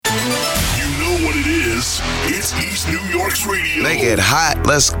It's East New York's radio. Make it hot.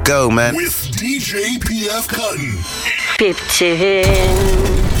 Let's go, man. With DJ PF Cotton. 15,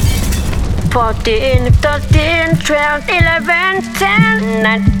 14, 13, 12, 11, 10,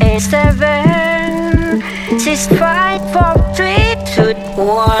 9, 8, 7, 6, 5, 4, 3, 2,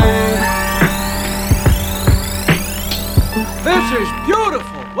 1. This is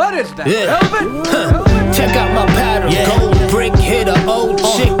beautiful. What is that? Yeah. Velvet? Check out my pattern. Yeah. Gold brick, hit a old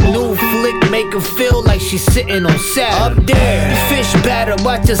chick, new flick, make her feel like she's sitting on Saturn. Up there, fish batter,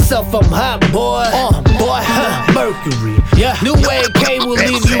 watch yourself, I'm hot, boy. Boy, Mercury. Yeah. New AK will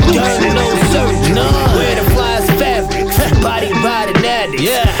leave you dirty, no surgery. Wear the flies fabrics, body riding addicts.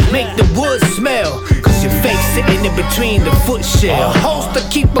 Yeah. Make the wood smell, cause your face sitting in between the foot shell. Holster,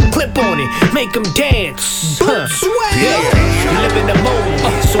 keep a clip on it, make them dance. Yeah. Live in the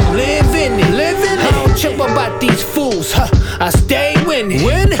moment, so live in it. I don't trip about these fools, I stay winning.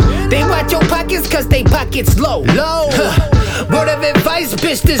 They watch your pockets cause they pockets low. Word of advice,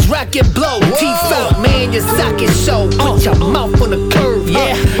 bitch, this rocket blow. Teeth out, man, your socket show. Put your mouth on the curve,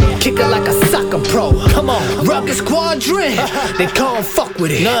 yeah. Kick it like a soccer pro. Come on, rugged squadron. They can't fuck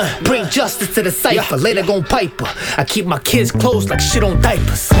with it. Bring justice to the cipher, later gon' pipe her. I keep my kids close like shit on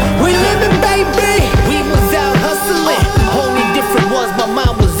diapers. We living, baby. We was out hustling. Only different was my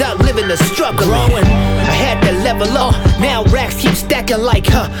mom was out living the struggle. I had to level up. Now racks keep stacking like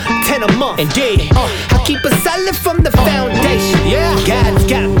 10 a month. Indeed, I keep it solid from the foundation. Yeah, God's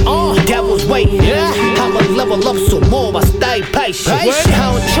got me. Devil's waiting. Yeah, I'ma level up some more. I stay patient. I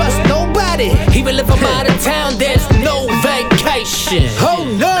don't trust nobody. Even if I'm out of town, there's no vacation. Oh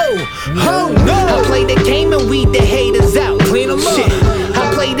no, I play the game and weed the haters out. Clean them up.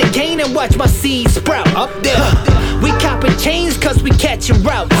 I play the game and watch my seeds sprout. Up there, we copping chains cause we catching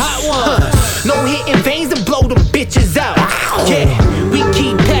routes. Hot ones. No hitting veins and blow them bitches out. Yeah, we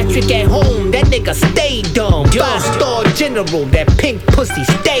keep Patrick at home. That nigga stay dumb. 5-star general, that pink pussy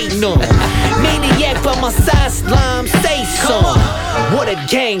stay numb. Maniac by my side, slime, say some. What a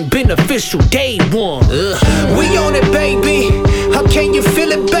gang, beneficial day one. We on it, baby. How can you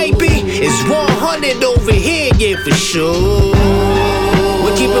feel it, baby? It's 100 over here, yeah, for sure.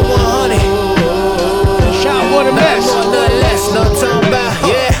 We keep it 100. Shout what a mess. Nothing less, no talking about.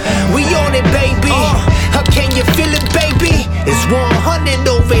 Yeah, we on it, baby. How can you feel it, baby? It's 100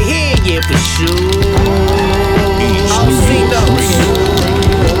 over here, yeah, for sure. I'll see those.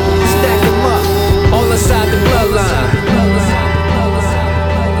 Stack them up, all inside the bloodline.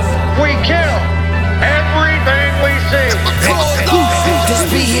 We kill everything we see. This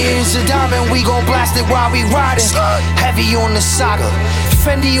beat here is a diamond, we gon' blast it while we riding. Heavy on the saga,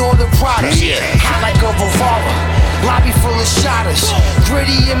 Fendi on the Prada. Hot like a revolver, lobby full of shotters.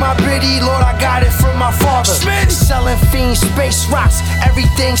 Gritty in my biddy, Lord, I got it from my father. Selling fiends, space rocks,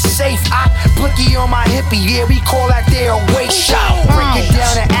 everything safe. I blicky on my hippie, yeah, we call that there a weight shot. Break it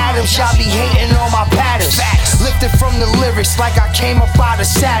down to atoms, y'all be hating on my patterns. Lifted from the lyrics like I came up out of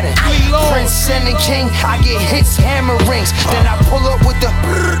Saturn. Prince and king, I get hits, hammer rings. Then I pull up with the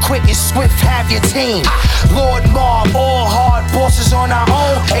quick and swift, have your team. Lord Mob, all hard bosses on our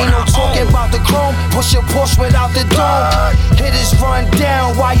own. Ain't no talking about the chrome, push your Porsche without the dome. Hitters run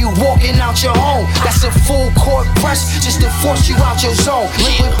down while you walking out your home. That's a full court press just to force you out your zone.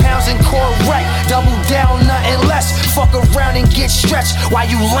 Liquid pounds and correct, double down, nothing less. Fuck around and get stretched while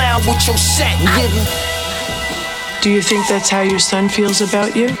you lounge with your set. Do you think that's how your son feels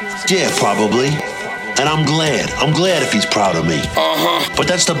about you? Yeah, probably. And I'm glad. I'm glad if he's proud of me. But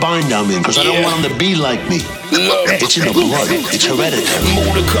that's the bind I'm in, cause I don't want him to be like me. It's in the blood. It's hereditary.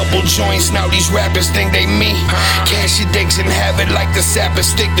 Moved a couple joints, now these rappers think they me. Cash your dicks and have it like the sappers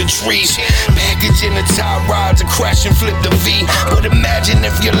stick to trees. Package in the tie rods and crash and flip the V. But imagine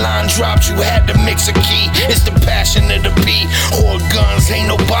if your line dropped, you had to mix a key. It's the passion of the P. Horde guns, ain't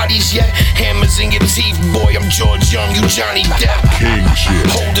no bodies yet. Hammers in your teeth, boy, I'm George Young, you Johnny Depp.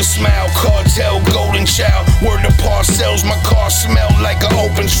 Hold a smile, cartel, golden child. Word to parcels, my car smell like an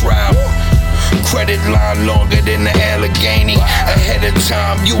open trial. Credit line longer than the Allegheny. Ahead of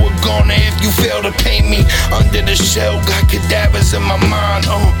time, you a goner if you fail to pay me. Under the shell, got cadavers in my mind.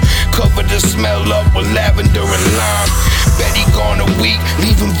 Cover the smell up with lavender and lime. Betty gone a week,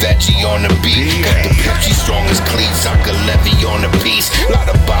 leaving veggie on the beat. Got the Pepsi strong as cleats, I could levy on the piece. Lot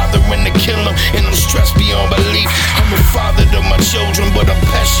of bothering to kill them, and I'm stressed beyond belief. I'm a father to my children, but I'm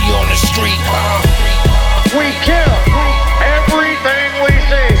pesky on the street. We kill everything we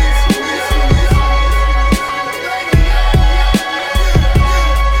see.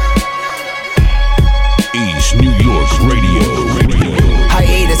 East New York's radio.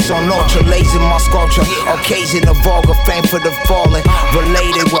 Hiatus on ultra, laser my sculpture. Occasion of vulgar fame for the fallen.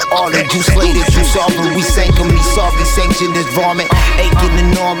 Related with all the juice slated, juice off and we sank him. He softly sanctioned this varmint, aching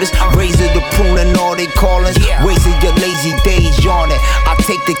enormous. Razor the prune and all they callin'. Wasted your lazy days yawning. I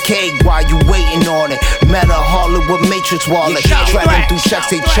take the cake while you waiting on it. Met a Hollywood Matrix wallet. Traveling through checks,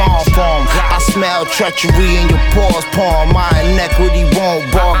 they charm form. I smell treachery in your pores, palm. My inequity won't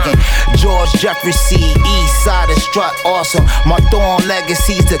bargain. George Jeffrey C. East side of strut awesome. My thorn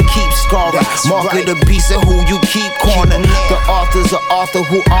legacies to keep scarring. Mark of the beast of who you keep cornering. The author's an author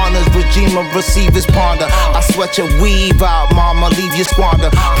who honors regime of receivers ponder. I sweat your weave out, mama, leave you squander.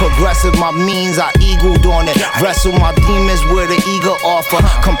 Progressive, my means, I eagled on it. Wrestle my demons with the eager offer.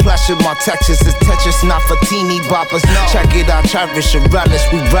 Complexion, my Texas is Tetris, not for teeny boppers. Check it out, cherish your relish,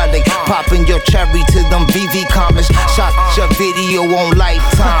 we relic. Popping your cherry to them VV comments. Shot your video on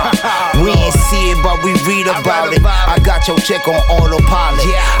Lifetime. We ain't see it, but we read about it. I got your chick on autopilot.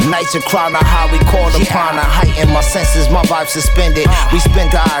 Nights are crowded, how we call upon her. Heighten my senses, my vibe suspended. We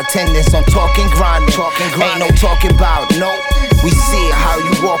spent our attendance on talking grinding. Ain't no talking about, no. We see it how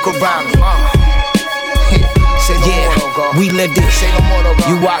you walk around it. Yeah, we lived it.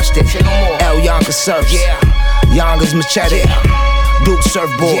 You watched it. El Yonkers surfs. Yonkers machete. Duke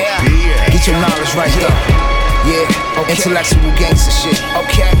surfboard. Get your knowledge right here. Yeah, intellectual gangster shit.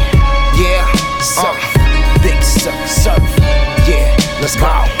 Okay. Yeah, big surf. Yeah, let's go.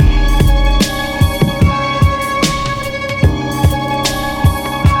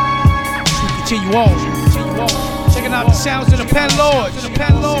 Continue on. Checking out the sounds of the Pen Lords.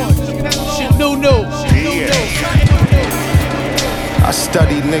 Shit new. I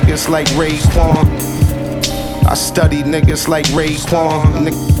study niggas like Raekwon. I study niggas like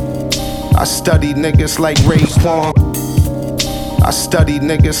Raekwon. I study niggas like Raekwon. I study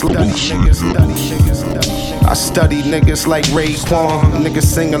niggas like I study niggas like Raekwon. Niggas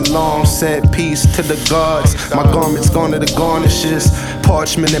sing along, said peace to the gods. My garments gone to the garnishes.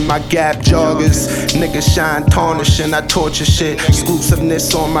 Parchment in my Gap joggers. Niggas shine tarnishing, I torture shit.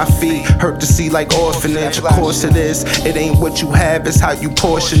 Exclusiveness on my feet, hurt to see like orphanage. Of course it is, it ain't what you have, it's how you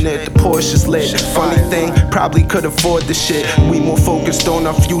portion it. The Porsche's lit, funny thing, probably could afford the shit. We more focused on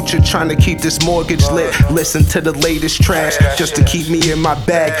our future, trying to keep this mortgage lit. Listen to the latest trash, just to keep me in my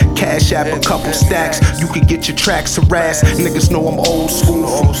bag. Cash app a couple stacks, you could get your tracks harassed. Niggas know I'm old school,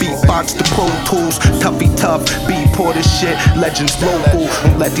 from beatbox to Pro Tools. Toughy tough, beat this shit, legends local.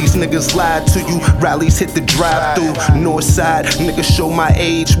 Don't let these niggas lie to you. Rallies hit the drive-through. Northside, niggas show my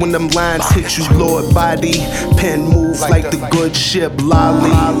age when them lines hit you. Lord body, pen move like the good ship.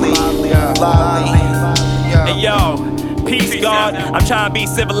 Lolly. Hey yo, peace God, I'm trying to be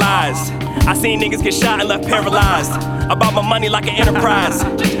civilized. I seen niggas get shot and left paralyzed. I bought my money like an enterprise.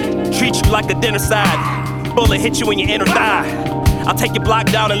 Treat you like a dinner side. Bullet hit you in your inner thigh. I'll take your block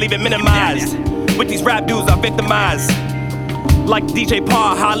down and leave it minimized. With these rap dudes I victimize. Like DJ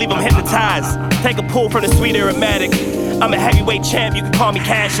Paul, how I leave them hypnotized. Take a pull from the sweet aromatic. I'm a heavyweight champ, you can call me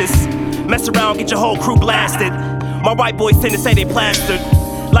Cassius. Mess around, get your whole crew blasted. My white boys tend to say they plastered.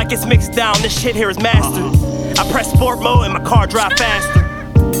 Like it's mixed down, this shit here is mastered. I press sport mode and my car drive faster.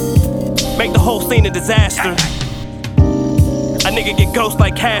 Make the whole scene a disaster. A nigga get ghost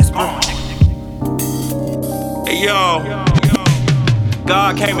like Casper. Hey yo,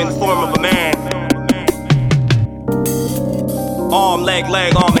 God came in the form of a man. Arm, leg,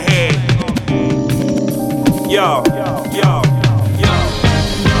 arm, and head. Yo. Yeah.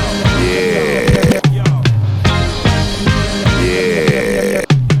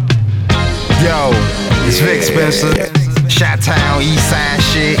 Yo, it's Vic Spencer. Chi-Town, East Side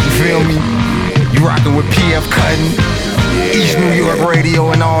shit, you feel me? You rockin' with PF Cuttin', East New York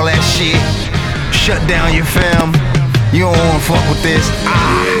Radio and all that shit. Shut down your fam. You don't wanna fuck with this.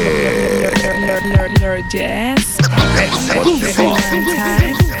 Nerd jazz.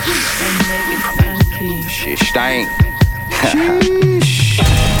 Shit stank.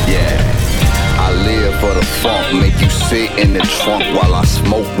 Yeah. I live for the funk, make you sit in the trunk while I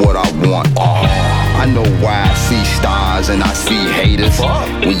smoke what I want. I know why I see stars and I see haters.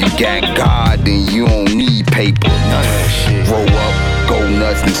 When you got God, then you don't need paper. Grow up, go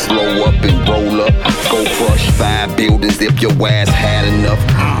nuts and slow up and roll up. Go crush 5 buildings if your ass had enough.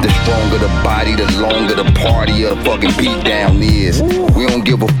 The stronger the body, the longer the party of the fucking beat down is. We don't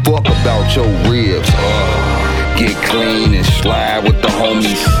give a fuck about your ribs. Get clean and slide with the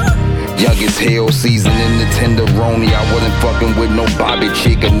homies. Young as hell, seasoning the tenderoni. I wasn't fucking with no Bobby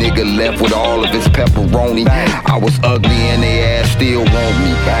chick. A nigga left with all of his pepperoni. I was ugly and they ass still want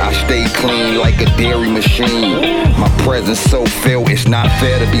me. I stay clean like a dairy machine. My presence so felt it's not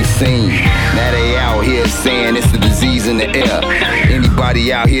fair to be seen. Now they out here saying it's a disease in the air.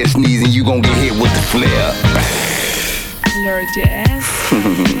 Anybody out here sneezing, you gon' get hit with the flare. Nerd jazz.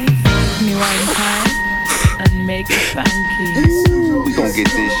 Me wine time and make it funky. We gon' get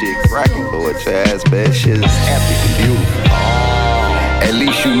this shit cracking, Lord Chaz. Bad shit is epic and beautiful. At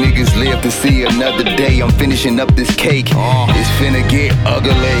least you niggas live to see another day. I'm finishing up this cake. It's finna get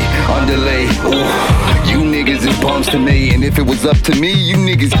ugly, underlay. Ooh. You niggas is bums to me, and if it was up to me, you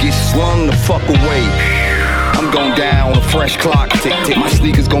niggas get slung the fuck away. I'm going down on a fresh clock. Tick, tick. My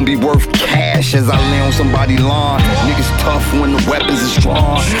sneakers gon' be worth cash as I lay on somebody's lawn. Niggas tough when the weapons is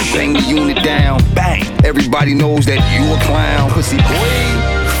drawn. Bang the unit down, bang. Everybody knows that you a clown, pussy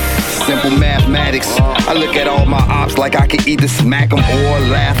boy. Simple mathematics. I look at all my ops like I can either smack them or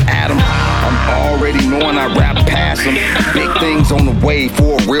laugh at them. I'm already knowing I rap past them. Big things on the way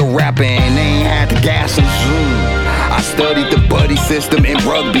for a real rapper, and they ain't had to gas them. I studied the buddy system in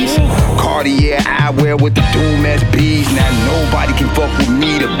rugbies. Cartier eyewear with the Doom SBs. Now nobody can fuck with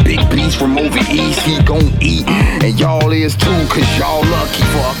me. The big beast from over east, he gon' eat. And y'all is too, cause y'all lucky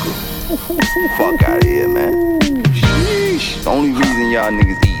fucker. Fuck out of here, man. Sheesh. The only reason y'all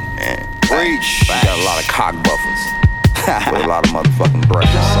niggas eat, man. Preach. You got a lot of cock buffers. With a lot of motherfucking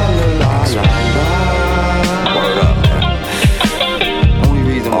breakfast. Word up, man. Only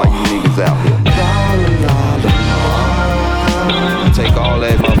reason why you niggas out here. Take all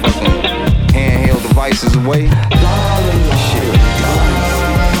that motherfucking handheld devices away. Shit.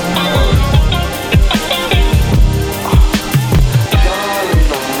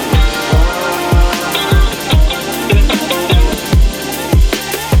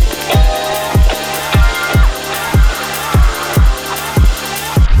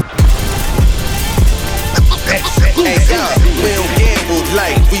 We don't gamble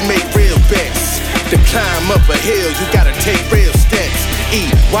like we make real bets. To climb up a hill, you gotta take real steps.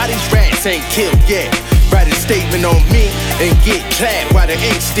 Why these rats ain't killed yet? Write a statement on me and get clapped while the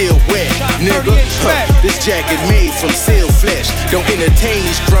ink still wet. Nigga, this jacket made from seal flesh. Don't entertain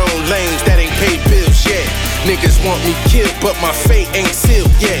these grown lames that ain't paid bills yet. Niggas want me killed, but my fate ain't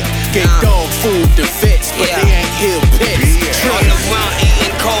sealed yet. Gave dog food to vets, but they ain't killed pets. On the ground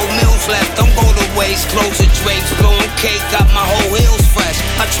eating cold meals left. Don't go to waste, close the drapes, blowing cake, got my whole heels fresh.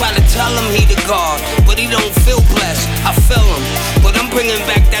 I try to tell him he the God, but he don't feel blessed. I feel him, but I'm bringing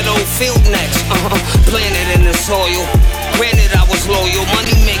back that old field next. Planted in the soil. Granted I was loyal.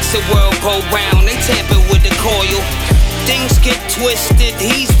 Money makes the world go round. They tamper with the coil. Things get twisted,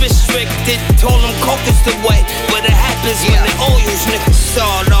 he's restricted. Told him coke is the way, but it happens when the oil's niggas.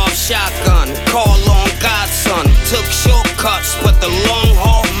 Start off shotgun, call on Godson. Took shortcuts, but the long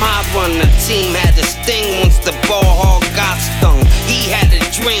haul my run. The team had a sting once the ball hog got stung. He had a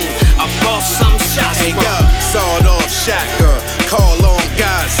dream, I brought some shots. Hey yo, sawed off shotgun, call on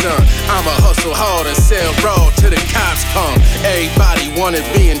Godson. I'ma hustle hard and sell raw till the cops come. Everybody wanna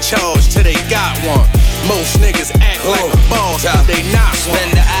be in charge till they got one. Most niggas act like a boss, but they not one.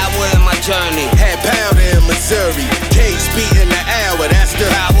 Spend an hour in my journey. Had powder in Missouri. Case beating the hour, that's the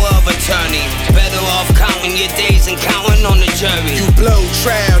power of attorney. Better off counting your days and counting on the jury. You blow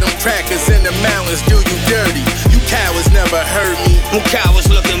trout, them crackers in the mountains do you dirty. You cowards never heard me. Them cowards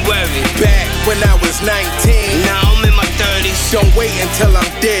looking worried. Back when I was 19. Now I'm in my 30s. Don't wait until I'm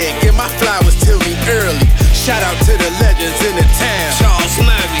dead. Get my flowers to me early. Shout out to the legends in the town. Charles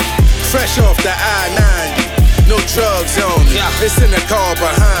Murray. Fresh off the I-90, no drugs on me. It's in the car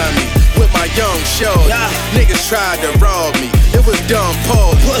behind me with my young shorty. Niggas tried to rob me, it was dumb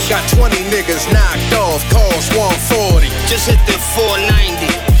Paul. Got 20 niggas knocked off, cost 140. Just hit the 490,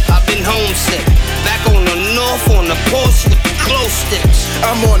 I've been homesick. Back on the north on the porch with the glow sticks.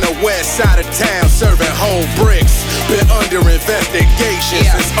 I'm on the west side of town serving home bricks. Been under investigation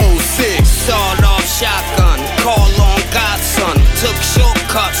since 06. Sawed off shotgun, call on Godson. Took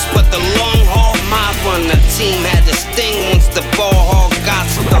shortcuts, but the long haul my run. The team had a sting once the ball hog got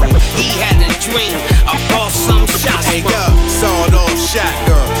stung. He had a dream, I bought some shots. Hey yo, sawed off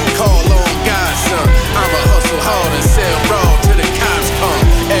shotgun, call on Godson. I'ma hustle hard and sell raw till the cops come.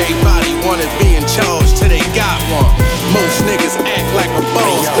 Everybody wanna be in charge till they got one. Most niggas act like a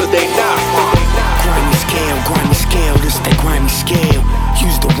boss, cause they not one. Grimy scale, this that grimy scale.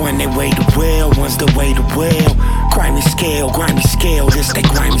 Use the one that weigh the well, one's the way the well. Grimy scale, this that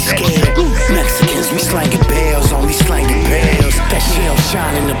grimy scale. Mexicans, we slanging bells, only slanging bells. That shell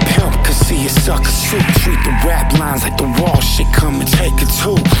shining the pimp, cause see it suckers too. Treat the rap lines like the wall shit, come and take it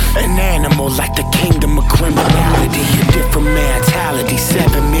too. An animal like the kingdom of criminality. A different mentality,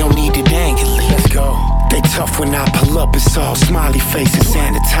 7 mil needed annually. Let's go. They tough when I pull up, it's all smiley faces,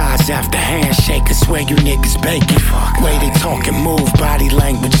 sanitized Shots after handshake, I swear you niggas baking. Way they talk and move, body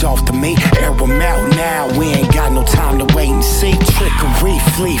language off to me. Air them out now, we ain't got no time to wait and see. Trickery,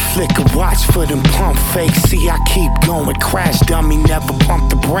 flee, flicker, watch for them pump fakes. See, I keep going, crash dummy, never pump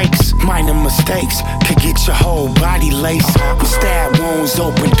the brakes. Minor mistakes could get your whole body laced. With stab wounds,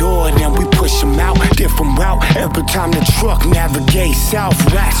 open door, then we push them out. Different route, every time the truck navigates south.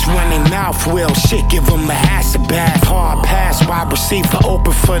 Rats running mouth wheel, shit, give them a acid bath. Hard pass, wide receiver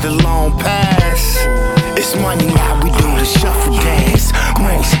open for the long pass. It's money now, we do the shuffle dance.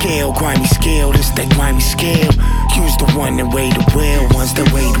 Grimy scale, this that grimy scale. Use the one that weigh the well, ones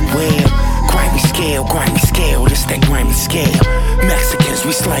that weigh the well. Grimy scale, this that grimy scale. Mexicans,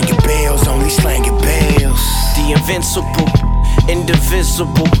 we slanging bales, only slanging bales. The invincible,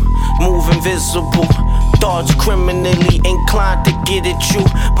 indivisible, move invisible. Thoughts criminally inclined to get at you.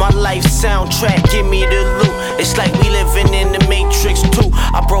 My life soundtrack, give me the loot. It's like we living in the Matrix too.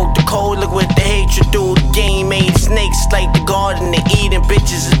 I broke the code, look what the hatred do. The game made snakes like the garden of Eden.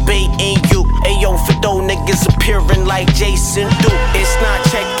 Bitches is baiting you. Ayo, for those niggas appearing like Jason do. It's not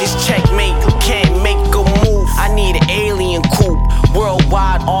check, it's checkmate. You can't make a move. I need an alien coupe.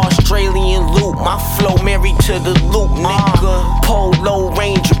 Worldwide Australian loop. My flow married to the loop, nigga. Polo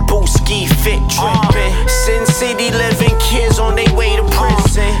Ranger, Booski fit trippin'. Sin City living kids on their way to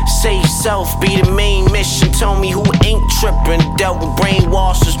prison. Save self be the main mission. Tell me who ain't trippin'. Dealt with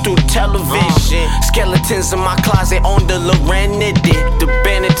brainwashers through television. Skeletons in my closet on the Lorenity. The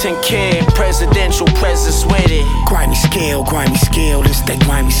Benetton kid, presidential presence with it. Grimy scale, this that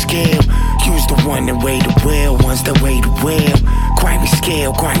grimy scale. Use the one that weigh the well, ones that weigh the well. Grimy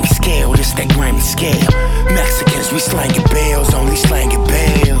scale, this that grimy scale. Mexicans, we slanging bales, only slanging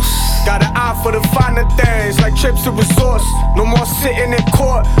bales. Got an eye for the finer things, like trips to resorts. No more sitting in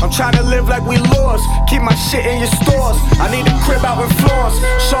court, I'm trying to live like we lost. Keep my shit in your stores, I need a crib out in Florence.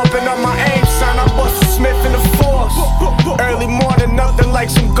 Sharpen up my aim sign, I bust a Smith in the force. Early morning, nothing like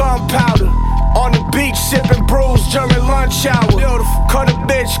some gunpowder. On the beach, sipping brews, German lunch hour. Cut a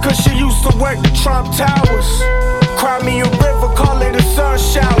bitch, cause she used to work the Trump Towers. Cry me a river, call it a sun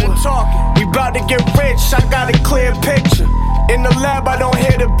shower. We bout to get rich, I got a clear picture. In the lab, I don't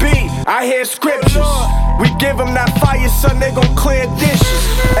hear the beat, I hear scriptures. We give them that fire, son, they gon' clear dishes.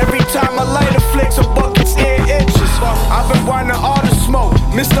 Every time I light a flicks, a bucket's ear itches. I've been running all the smoke,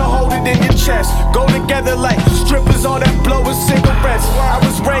 Mr. Hold it in your chest. Go together like strippers, all that blowing cigarettes. I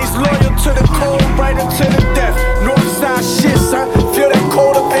was raised loyal to the cold, right until the death. Northside shit, son, feel that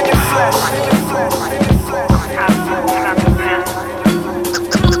cold up in your flesh.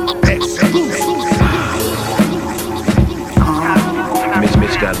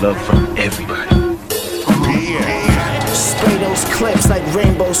 Mitch got love from everybody. Spray those clips like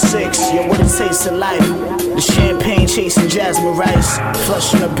Rainbow Six. Yo, what it tastes of life. The champagne chasing jasmine rice.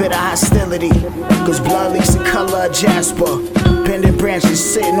 Flushing a bit of hostility. Cause blood leaks the color of jasper. Bending branches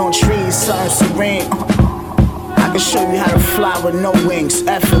sitting on trees, something serene. I can show you how to fly with no wings,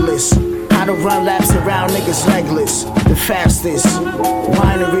 effortless. How to run laps around niggas legless. The fastest.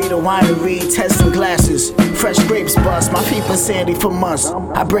 Winery to winery, testing glasses. Fresh grapes bust, my feet been sandy for months.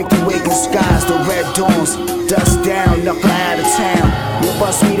 I break the waking skies, the red dawns. Dust down, knuckle out of town. You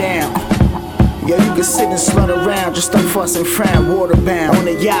bust me down. Yo, you can sit and slut around, just don't fuss and frown, waterbound. On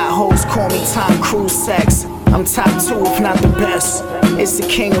the yacht, hoes call me Tom Cruise sex. I'm top 2 if not the best. It's the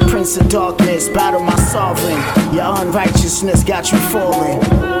king and prince of darkness, battle my sovereign. Your unrighteousness got you falling.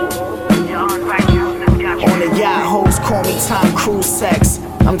 On the yacht, hoes call me Tom Cruise sex.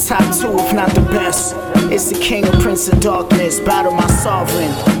 I'm top 2 if not the best. It's the king and prince of darkness, battle my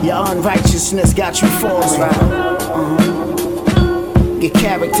sovereign. Your unrighteousness got you falling. Your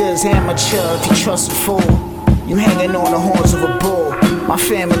character is amateur if you trust a fool. You hanging on the horns of a bull. My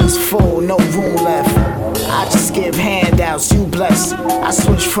family's full, no room left. I just give handouts, you bless. I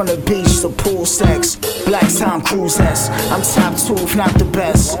switch from the beach to pool sex. Black Tom Cruise-esque. I'm top 2 if not the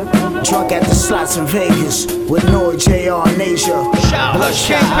best. Drunk at the slots in Vegas with Noy, JR, and Asia.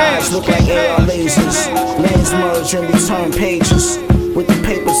 Bloodshot eyes look like AR lasers. Lanes merge and we turn pages. With the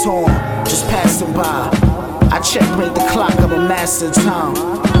papers on, just passing by. I checkmate the clock, I'm a master of time.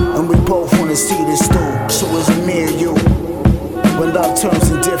 And we both wanna see this through, so is it me or you? When love turns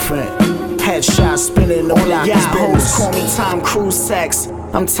indifferent, headshot spinning the block is business. Hoes call me Tom Cruise sex.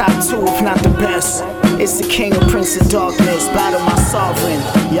 I'm top 2 if not the best. It's the king and prince of darkness, battle my sovereign.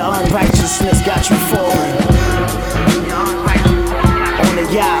 Your unrighteousness got you falling. On the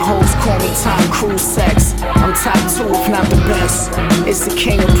yacht, hoes call me Tom Cruise sex. I'm top 2 if not the best. It's the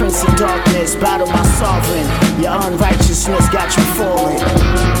king and prince of darkness, battle my sovereign. Your unrighteousness got you falling.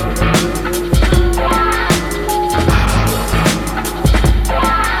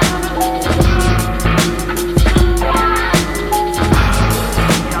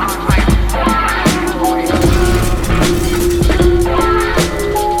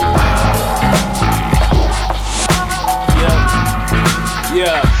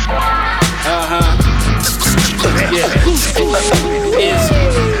 They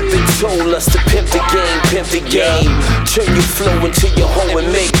told us to pimp the game. Turn your flow into your home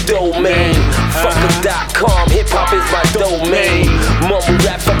and make domain. Fucker.com, hip hop is my domain. Mumble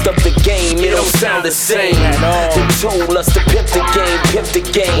rap fucked up the game, it don't sound the same. They told us to pimp the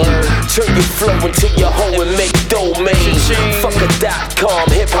game. Turn your flow into your home and make domain. Fucker.com,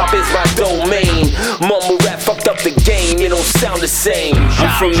 hip hop is my domain. Mumble rap fucked up the game, it don't sound the same.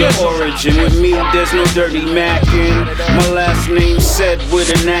 I'm from the origin, with me there's no dirty mackin'. My last name said with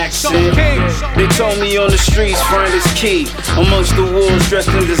an accent. They told me on the streets, find is key. Amongst the wolves dressed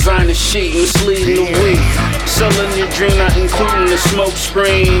in designer chic, misleading the weak. Selling your dream, not including the smoke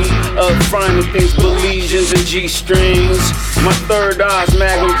screen. Finding things, legions and G-strings. My third eye's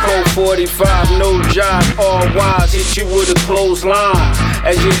Magnum Pro 45, no job, all wise. Hit you with a clothesline.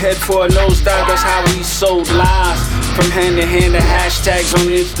 As you head for a nosedive, that's how we sold lies. From hand to hand, the hashtags on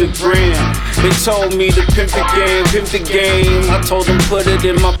Instagram. They told me to pimp the game. I told them put it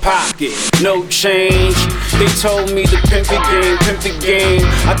in my pocket, no change. They told me to pimp the game.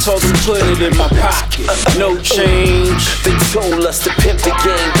 I told them put it in my pocket, no change. They told us to pimp the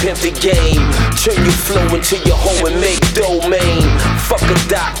game. Turn your flow into your home and make domain.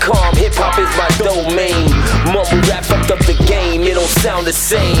 Fucker.com, hip hop is my domain. Mumble rap fucked up the game, it don't sound the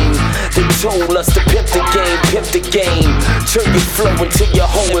same. They told us to pimp the game. Turn your flow into your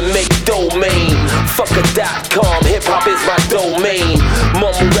home and make domain. Fucker.com, hip hop is my domain.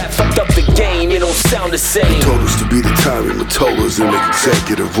 Mumble rap fucked up the game, it don't sound the same. They told us to be the tyrant Matolas and make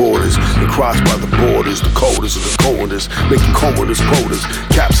executive orders and cross by the borders, the coders and the corners, making corners quotas,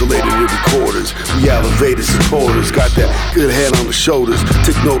 capsulated in recorders. We elevated supporters, got that good head on the shoulders.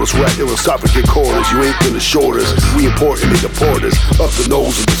 Take notice, right philosophical quarters. You ain't gonna short us. We important and deporters, up the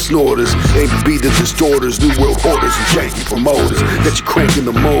nose of the snorters. Aim to be the distorters, new world hoarders and janky promoters. Got you cranking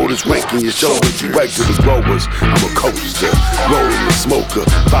the motors, ranking your shoulders, you right to the growers. I'm a coaster, rolling the smoker.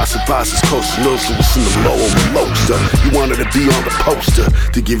 Bosses coasting, no what's in the low on the loaster. You wanted to be on the poster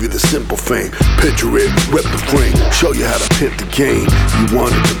to give you the simple fame. Picture it, rip the frame, show you how to pimp the game. You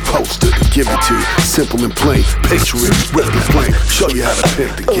wanted the poster to give it to you, simple and plain. Picture it, rip the flame, show you how to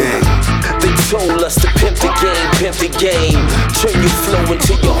pimp the game. They told us to pimp the game. Turn your flow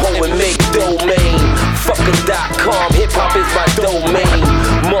into your home and make domain. Fucker.com, hip hop is my domain.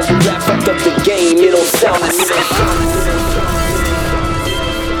 Mumble rap fucked up the game, it don't sound the same.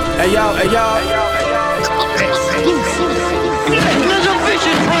 Hey yo. There's a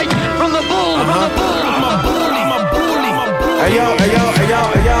vision right from the bull. I'm a bully. Hey yo.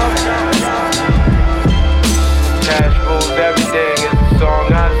 Cash rules everything is the song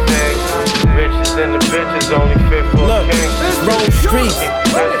I sing. Riches and the bitches only fit for a king. Road streets.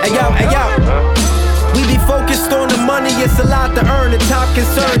 Hey yo. We be focused on the money, it's a lot to earn. The top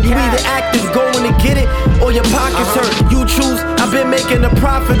concern, you either active going to get it or your pockets hurt. You choose, I've been making a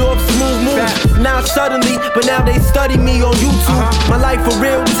profit off smooth moves. Now suddenly, but now they study me on YouTube. My life a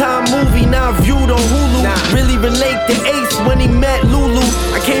real time movie, now viewed on Hulu. Really relate to Ace when he met Lulu.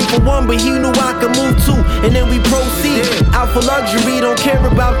 I came for one, but he knew I could move two. And then we proceed, out for luxury, don't care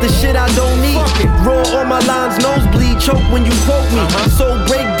about the shit I don't need. Raw on my lines, nosebleed, choke when you quote me. So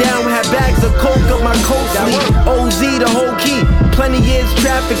breakdown, had bags of coke up my coat sleeve. OZ the whole key, plenty years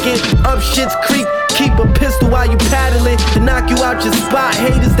trafficking up shit's creek. Keep a pistol while you paddling to knock you out your spot.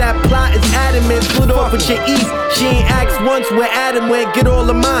 Haters that plot is adamant, split off with your E. She ain't asked once where Adam went, get all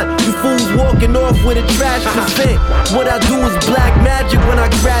of mine. You fools walking off with a trash percent. What I do is black magic when I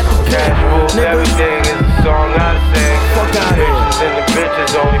grab the pen. Everything is the song I sing. Fuck out here. Bitches and the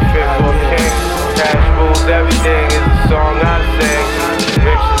bitches only fit for a king. Cash rules everything is the song I sing.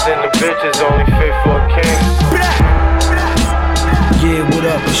 Riches and the bitches only fit for a king. Yeah, what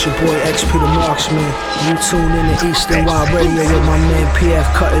up? It's your boy XP the Marksman. You tune in to EastNYRadio with my man PF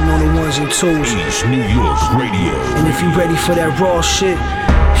cutting on the ones and twos. East New York Radio. And if you ready for that raw shit,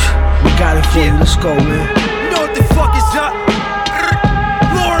 we got it for you. Let's go, man. You know what the fuck is up?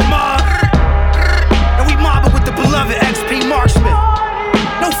 Lord Mob. And we mobbing with the beloved XP Marksman.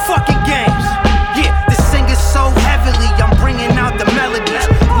 No fucking games. Yeah, the singer's so heavily, I'm bringing out the melodies.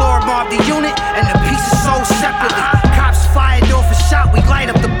 Lord Mob the unit and the pieces sold separately. Cops fired off a shot, we light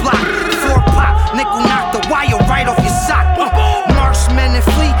up the block. 4 pop, nickel knock the wire right off your sock. Marksmen and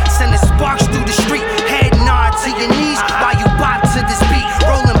flee, sending sparks through the street. Head nod to your knees while you bop to this beat.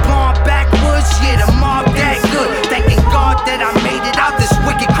 Rolling bomb backwoods, yeah, the mob that good. Thanking God that I made it out this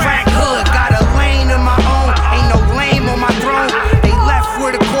wicked crack hood. Got a lane of my own, ain't no lame on my throne. They left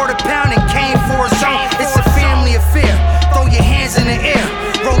with a quarter pound and came for a zone. It's a family affair, throw your hands in the air.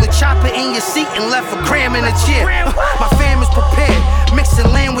 Roll a chopper in your seat and left a gram in a chair. My fam is prepared, mixing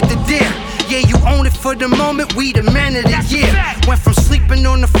land with the deer. Yeah, you own it for the moment, we the man of the year. Went from sleeping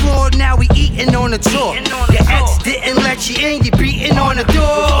on the floor, now we eating on the tour. Your ex didn't let you in, you beating on the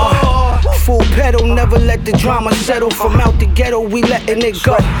door. Full pedal, never let the drama settle. From out the ghetto, we letting it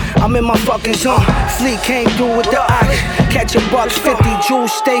go. I'm in my fucking zone. Fleet came through with the ox. Catch a bucks, 50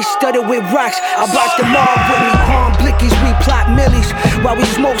 jewels, stay studded with rocks. I bought them all with me, palm blickies, we plot millies. While we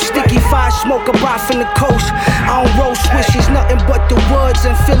smoke sticky fire, smoke a bar from the coast. I don't roll swishes, nothing but the woods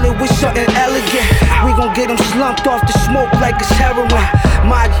and fill it with something elegant. We gon' get them slumped off the smoke like it's heroin.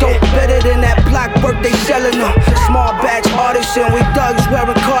 My dope better than that block work they selling them. Small batch artists and we thugs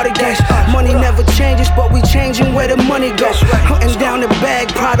wearing cardigans. Money never changes, but we changing where the money goes. Hunting down the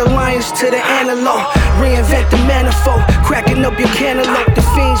bag, proud alliance to the antelope. Reinvent the manifold, cracking up your cantaloupe. The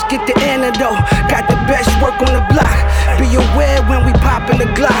fiends get the antidote. Got the best work on the block. Be aware when we poppin' the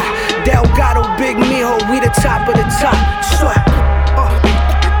Glock. Delgado, Big Mijo, we the top of the top. Swap.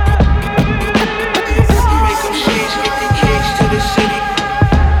 Make them shades, get the keys to the city.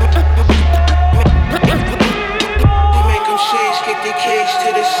 Make them shades, get the keys to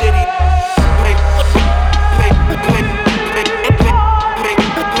the city.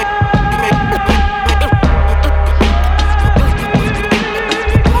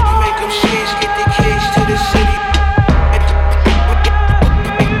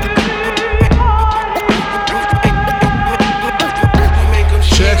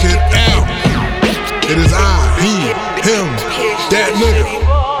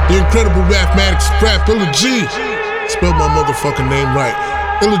 The incredible mathematics rap, Illa G. Spell my motherfucking name right.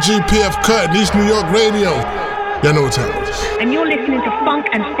 Illa G, PF Cut, and East New York Radio. Y'all know what time it is. And you're listening to Funk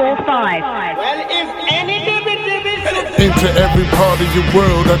and 4-5. Well, if any into every part of your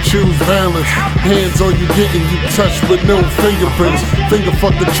world, I choose balance. Hands on you getting you touched with no fingerprints. Finger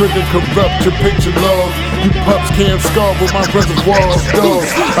fuck the trigger, corrupt your picture log. You pups can't scar with my reservoir of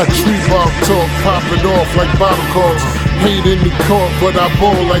dogs. I tree bark talk, popping off like bottle corks. Hate in the court, but I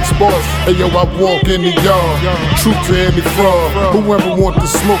ball like sports. Hey yo, I walk in the yard. True to any fraud. Whoever want to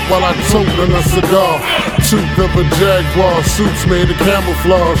smoke while I toke on a cigar. Tooth of a Jaguar, suits made of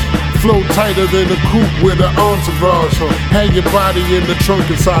camouflage. Flow tighter than a coupe with an entourage. Hang your body in the trunk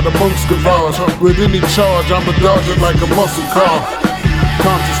inside a monk's garage. With any charge, I'm a dodger like a muscle car.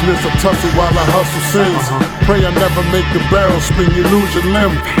 Consciousness, I tussle while I hustle sins. Pray I never make the barrel spin, you lose your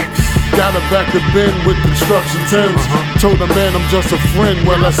limb. Got her back to bin with construction Timbs. Told the man I'm just a friend,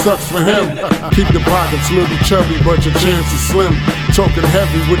 well that sucks for him. Keep the pockets little chubby, but your chance is slim. Talking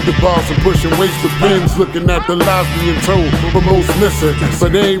heavy with the bars and pushing weights with pins. Looking at the lies being told, but most listen.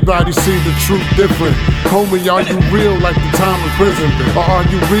 But everybody see the truth different. Homie, are you real like the time in prison? Or are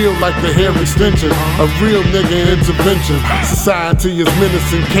you real like the hair extension? A real nigga intervention. Society is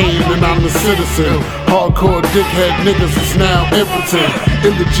menacing Kane and I'm the citizen. Hardcore dickhead niggas is now impotent.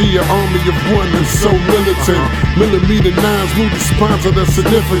 Illa G, an army of one is so militant. Millimeter nines move the sponsor that's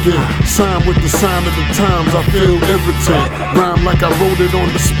significant. Sign with the sign of the times, I feel irritant. Rhyme like I wrote it on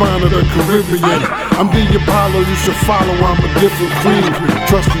the spine of the Caribbean. I'm the Apollo, you should follow, I'm a different creed.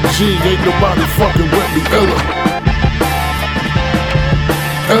 Trust the G, ain't nobody fucking with me. Illa.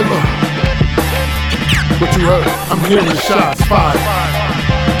 Illa. What you heard? I'm hearing shots fired.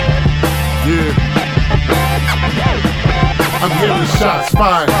 Yeah. I'm hearing shots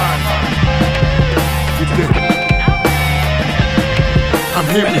fired. I'm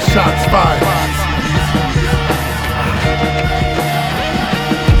hearing shots fired.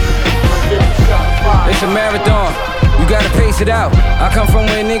 It's a marathon. You gotta pace it out. I come from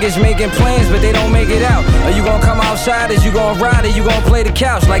where niggas making plans, but they don't make it out. Are you gonna come outside? Is you gonna ride? Or you gonna play the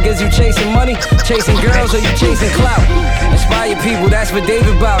couch? Like, is you chasing money, chasing girls, or you chasing clout? Inspire people, that's what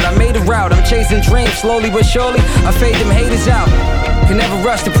David bout. I made a route, I'm chasing dreams, slowly but surely. I fade them haters out. Can never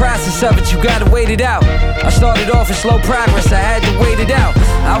rush the process of it, you gotta wait it out. I started off in slow progress, I had to wait it out.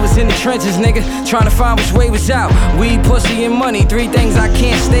 I was in the trenches, nigga, trying to find which way was out. Weed, pussy, and money, 3 things I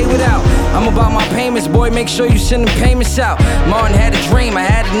can't stay without. I'm about my payments, boy, make sure you send them payments out. Martin had a dream, I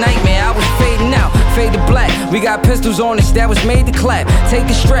had a nightmare, I was fading out. Fade to black, we got pistols on us that was made to clap. Take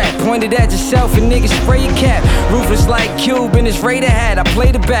a strap, point it at yourself and niggas spray your cap. Ruthless like Cube in his Raider hat, I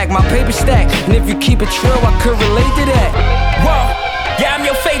play the back, my paper stack. And if you keep it trill, I could relate to that. Whoa, yeah, I'm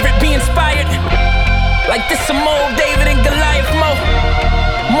your favorite, be inspired. Like this some old David and Goliath mo.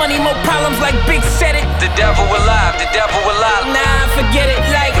 Money, more problems like Big said it. The devil alive, the devil alive. Nah, forget it,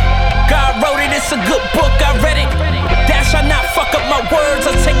 like God wrote it, it's a good book, I read it. Dash I not fuck up my words,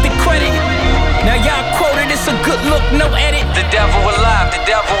 I'll take the credit. Now y'all quoted, it's a good look, no edit. The devil alive, the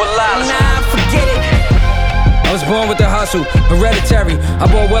devil alive. Nah, forget it. I was born with the hustle, hereditary. I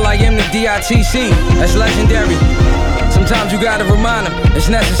bought well, I am the DITC, that's legendary. Sometimes you gotta remind them, it's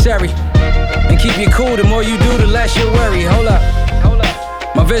necessary. And keep you cool, the more you do, the less you worry. Hold up.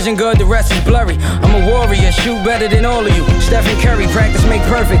 My vision good, the rest is blurry. I'm a warrior, shoot better than all of you. Stephen Curry, practice make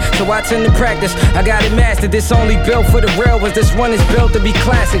perfect, so I tend to practice. I got it mastered, this only built for the real ones. This one is built to be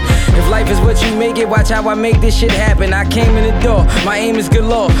classic. If life is what you make it, watch how I make this shit happen. I came in the door, my aim is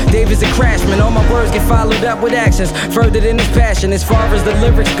galore. Dave is a craftsman, all my words get followed up with actions. Further than his passion, as far as the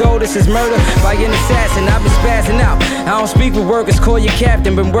lyrics go, this is murder by an assassin. I've been spazzing out, I don't speak with workers, call your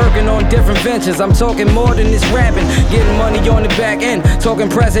captain. Been working on different ventures, I'm talking more than this rapping. Getting money on the back end, talking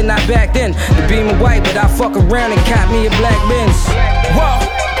present, not back then. The beam of white, but I fuck around and cop me a black Benz. Whoa,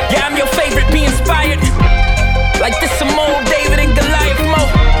 yeah, I'm your favorite, be inspired. Like this some old David and Goliath mo.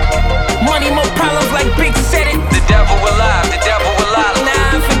 Money, more problems like Big said it. The devil alive, the devil alive.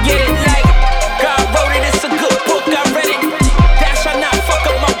 Nah, forget it, like God wrote it, it's a good book, I read it. Dash I not fuck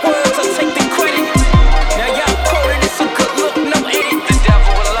up my words, I'll take the credit. Now y'all quoted, it's a good look, no edit. The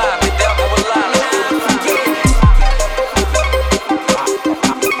devil alive, the devil alive. Nah, forget it.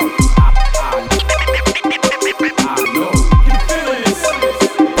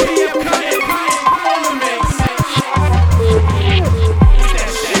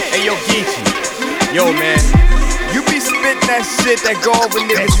 Yo, man, you be spitting that shit that go over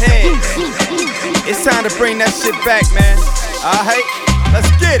niggas' heads. It's time to bring that shit back, man. Alright, let's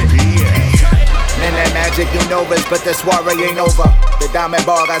get it. Man, that magic you know is, but the soiree ain't over. The diamond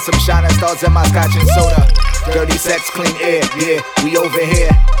bar got some shining stars in my scotch and soda. Dirty sex, clean air, yeah, we over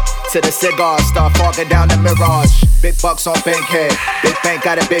here. To the cigars, start fogging down the mirage. Big bucks on Bankhead, Big Bank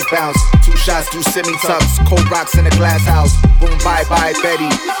got a big bounce. 2 shots, 2 semi-tucks, cold rocks in a glass house. Boom, bye-bye Betty,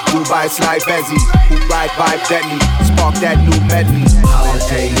 Dubai slide Bezzy. Who ride by Bentley, spark that new medley.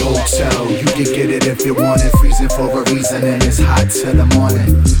 Holiday hotel, you can get it if you want it. Freezing for a reason and it's hot till the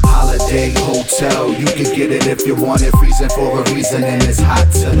morning. Holiday hotel, you can get it if you want it. Freezing for a reason and it's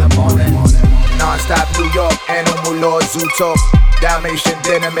hot till the morning. Non-stop New York, animal law, zoo talk. Dalmatian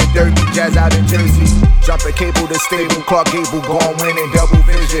denim and derby, jazz out in Jersey. Jumping cable to stable, Clark Gable, gon' win in double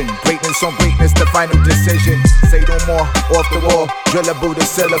vision. Greatness on greatness, the final decision. Say no more, off the wall, drillable the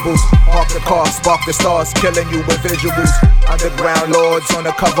syllables. Park the car, spark the stars, killing you with visuals. Underground lords on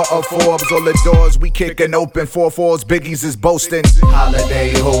the cover of Forbes. All the doors we kicking open, 4-4s, Biggies is boasting.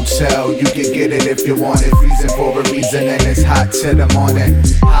 Holiday hotel, you can get it if you want it. Freezing for a reason and it's hot till the morning.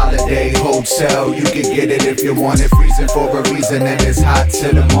 Holiday hotel, you can get it if you want it. Freezing for a reason and it's hot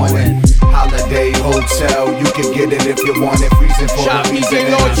till the morning. Holiday hotel, you can get it if you want it. Freezing for a reason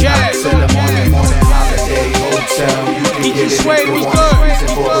and it's hot till the morning. Holiday hotel, you can get it if you want it.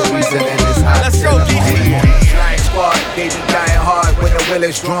 Freezing for a reason and it's hot till the morning. Squad, they be dying hard when the wheel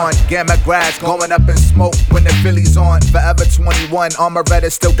is drawn. Gamma grass going up in smoke when the Philly's on. Forever 21, Armoretta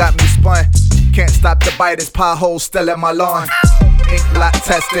still got me spun. Can't stop the bite, this pothole still in my lawn. Ink blot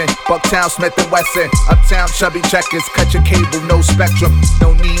testing, Bucktown, Smith & Wesson. Uptown, chubby checkers, cut your cable, no spectrum.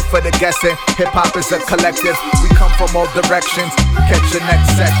 No need for the guessing, hip-hop is a collective. We come from all directions, catch your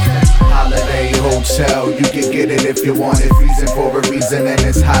next section. Holiday hotel, you can get it if you want it. Freezing for a reason and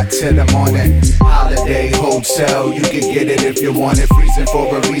it's hot till the morning. Holiday hotel, you can get it if you want it. Freezing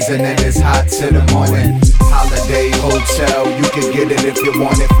for a reason and it's hot till the morning. Holiday hotel, you can get it if you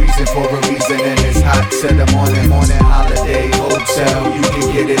want it. Freezing for a reason and it's hot till the morning. Holiday hotel, you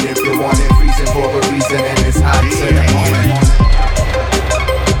can get it if you want it. Freezing for a reason and it's hot till the morning.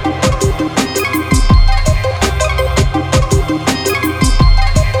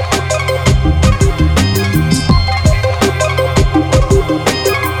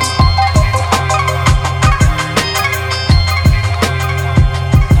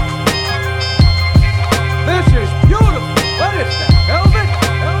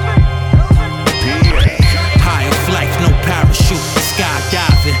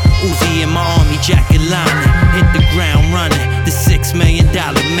 Jacket lining, hit the ground running. The $6 million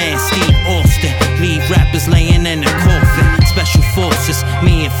man, Steve Austin. Leave rappers laying in a coffin. Special forces,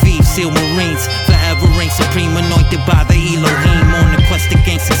 me and Phoebe, SEAL Marines. Forever reign supreme, anointed by the Elohim. On the quest to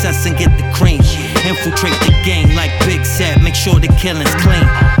gain success and get the cream. Infiltrate the game like Big said, make sure the killing's clean.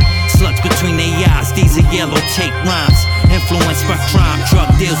 Slugs between their eyes, these are yellow tape rhymes. Influenced by crime,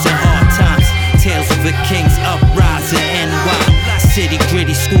 drug deals and hard times. Tales of a king's uprising, NY. City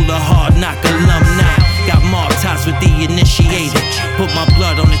gritty, school of hard knock alumni. Got mob ties with the initiated. Put my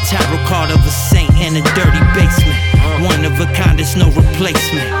blood on the tarot card of a saint in a dirty basement. One of a kind, there's no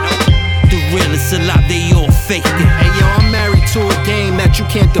replacement. The realest alive, they all fake it. Hey yo, I'm married to a game that you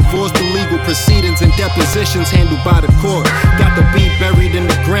can't divorce through legal proceedings and depositions handled by the court. Got the beat buried in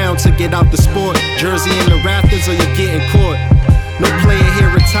the ground to get out the sport. Jersey in the rafters or you're getting caught. No player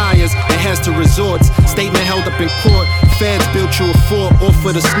here retires and has to resorts. Statement held up in court. Feds built you a fort off of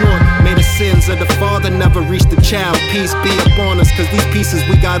for the snort. May the sins of the father never reach the child. Peace be upon us, cause these pieces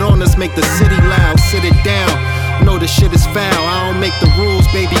we got on us make the city loud. Sit it down. Know the shit is foul. I don't make the rules,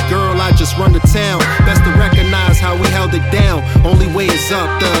 baby girl, I just run the town. Best to recognize how we held it down. Only way is up,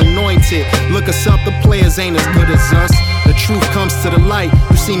 the anointed. Look us up, the players ain't as good as us. The truth comes to the light.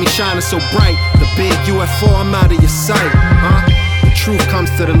 You see me shining so bright. The big UFO, I'm out of your sight, huh? The truth comes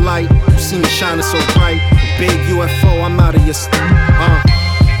to the light. You see me shining so bright. The big UFO, I'm out of your sight,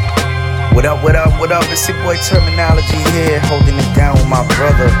 What up, what up, what up? It's your boy Terminology here, holding it down with my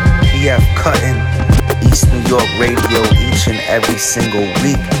brother, PF Cuttin'. East New York Radio each and every single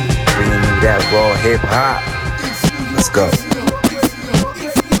week, bringing you that raw hip hop. Let's go.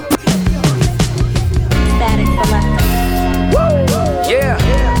 Static Selector. Yeah.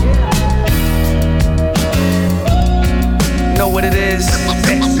 Know what it is?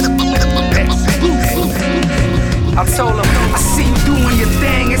 I told him, I see you doing your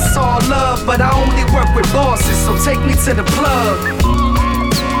thing, it's all love, but I only work with bosses, so take me to the plug.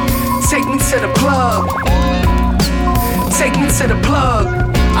 Take me to the plug. Take me to the plug.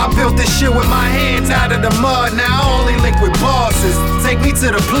 I built this shit with my hands out of the mud. Now I only link with bosses. Take me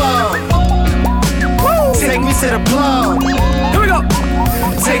to the plug. Take me to the plug. Here we go.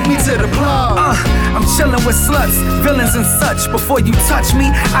 Take me to the plug. I'm chillin' with sluts, villains and such. Before you touch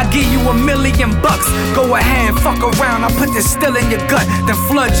me, I give you $1 million. Go ahead, fuck around. I put this still in your gut, then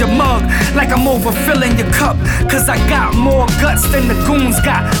flood your mug like I'm overfilling your cup. Cause I got more guts than the goons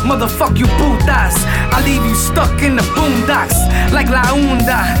got. Motherfuck you putas. I leave you stuck in the boondocks like La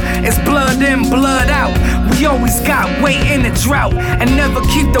Onda. It's blood in, blood out. We always got weight in the drought and never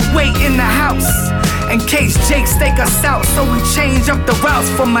keep the weight in the house. In case Jake stake us out, so we change up the routes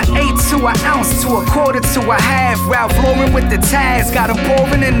from an 1/8 to an ounce to a 1/4 to a half. Ralph Lauren with the tags, got them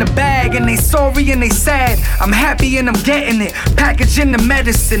pouring in the bag, and they sorry and they sad. I'm happy and I'm getting it, packaging the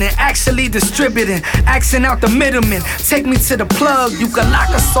medicine and actually distributing, axing out the middlemen. Take me to the plug, you can lock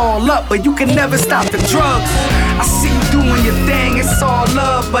us all up, but you can never stop the drugs. I see you doing your thing, it's all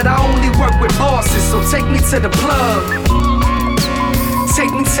love, but I only work with bosses, so take me to the plug.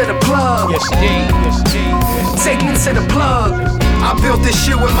 Take me to the plug. Yes, G. Yes, G. Take me to the plug. I built this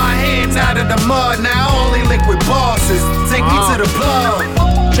shit with my hands out of the mud. Now I only link with bosses. Take me to the plug.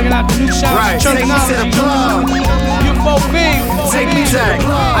 Checking out the new shots. Right. Take me to the plug. Take me to the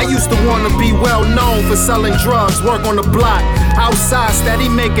plug. I used to wanna be well known for selling drugs, work on the block. Outside, steady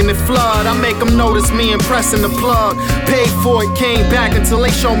making it flood. I make them notice me and pressing the plug. Paid for it, came back until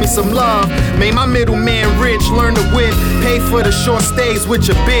they showed me some love. Made my middleman rich, learned to whip. Paid for the short stays with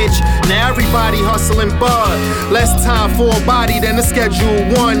your bitch. Now everybody hustling bud. Less time for a body than a schedule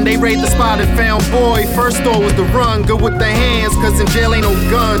one. They raid the spot and found boy. First door was the run, good with the hands, cause in jail ain't no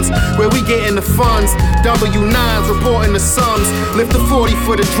guns. Where we getting the funds, W9s reporting the sums. Lift the 40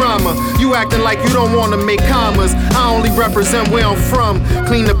 for the drama. You acting like you don't wanna make commas. I only represent where I'm from.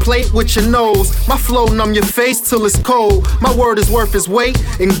 Clean the plate with your nose. My flow numb your face till it's cold. My word is worth its weight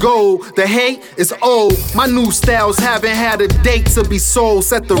in gold. The hate is old. My new styles haven't had a date to be sold.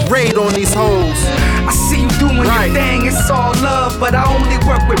 Set the rate on these hoes. I see you doing your thing, it's all love, but I only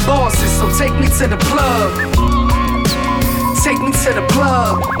work with bosses, so take me to the plug. Take me to the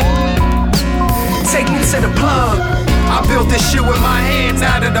plug. Take me to the plug. I built this shit with my hands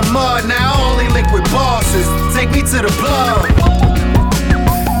out of the mud. Now I only link with bosses. Take me to the plug.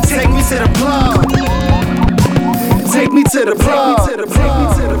 Take me to the plug. Take me to the plug.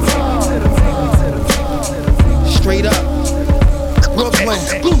 Straight up. Brooklyn,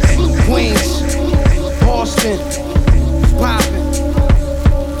 Queens, Boston, poppin'.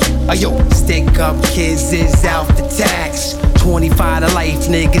 Yo, stick up kids is out the tax. 25 to life,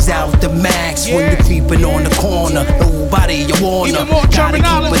 niggas out the max. When you creepin' on the corner, nobody you wanna. Gotta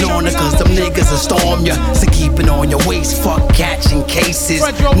keep it on it, cause them niggas will storm ya. So keep it on your waist, fuck catching cases.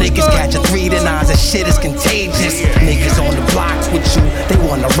 Niggas catch a 3 to 9, that shit is contagious. Niggas on the block with you, they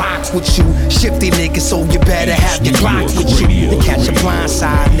wanna rock with you. Shifty niggas, so you better have your Glock with you. They catch a blind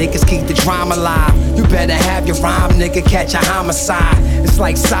side, niggas keep the drama alive. You better have your rhyme, nigga, catch a homicide. It's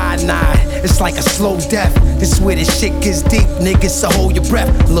like cyanide, it's like a slow death. This where this shit gets deep, niggas, so hold your breath.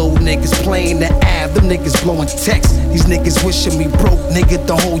 Low niggas playing the ab, them niggas blowing text. These niggas wishing me broke, nigga,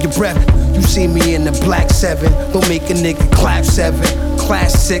 don't hold your breath. You see me in the black 7, don't make a nigga clap 7.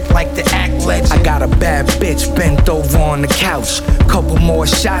 Classic like the act legend. I got a bad bitch bent over on the couch. Couple more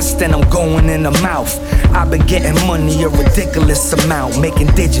shots, then I'm going in the mouth. I've been getting money a ridiculous amount, making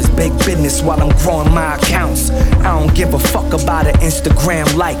digits images, big business while I'm growing my accounts. I don't give a fuck about an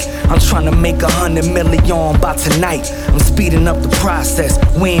Instagram like. I'm trying to make 100 million by tonight. I'm speeding up the process,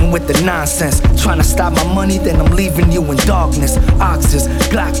 we ain't with the nonsense. Trying to stop my money, then I'm leaving you in darkness. Oxys,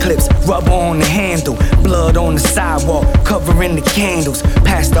 Glock clips, rubber on the handle, blood on the sidewalk, covering the candles.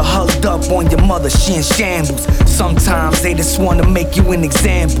 Pastor hugged up on your mother, she in shambles. Sometimes they just wanna make you an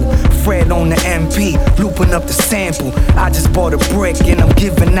example. Fred on the MP, looping up the sample. I just bought a brick and I'm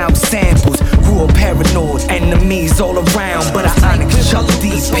giving out samples. Grew up paranoid, enemies all around, but I Onyx Chuck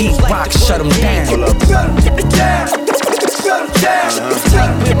DP, rock shut them down. Hold up. Shut them down.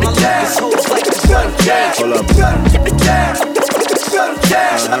 Tight with my Lucas hoes like the gun gang. Hold up. Shut them down.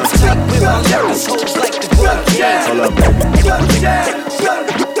 Tight with my Lucas hoes like the gun gang. Hold up, baby. Shut them down.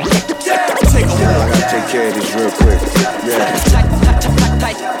 Take a walk. I gotta take care of this real quick. Yeah.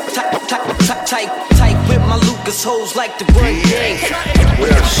 Tight with my Lucas hoes like the gun gang.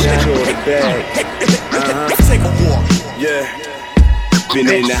 What up, secure the bag? Take a walk. Yeah. Been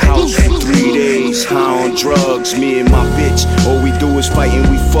in the house for 3 days, high on drugs. Me and my bitch, all we do is fight and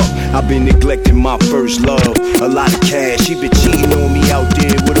we fuck. I've been neglecting my first love. A lot of cash, she been cheating on me out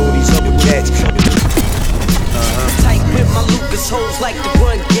there with all these other cats. Tight with my Lucas hoes like the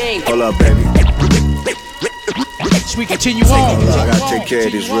run gang. Hold up, baby. We continue on. I gotta take care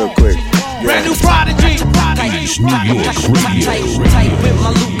of this real quick. Brand new prodigy. EastNYRadio. Tight with my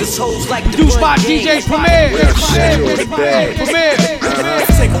Lucas hoes like the Deuce by DJ Premier.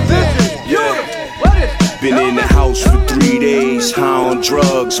 Been in the house for 3 days, high on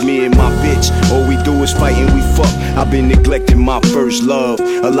drugs. Me and my bitch, all we do is fight and we fuck. I've been neglecting my first love.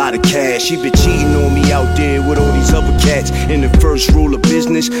 A lot of cash, she been cheating on me out there with all these other cats. And the first rule of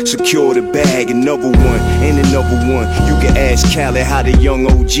business, secure the bag. Another one, and another one. You can ask Khaled how the young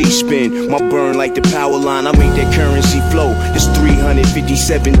OG spin. My burn like the power line, I make that currency flow. It's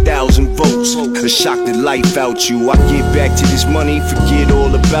 357,000 votes. A shock the life out you. I get back to this money, forget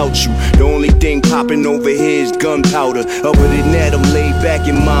all about you. The only thing popping over here is gunpowder. Other than that, I'm laid back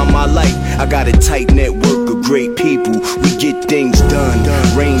and mind my life. I got a tight network of great people. We get things done.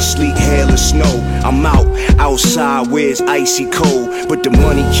 Rain, sleet, hail, or snow. I'm outside where it's icy cold. But the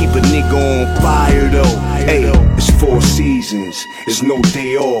money keep a nigga on fire though. Hey, it's 4 seasons, it's no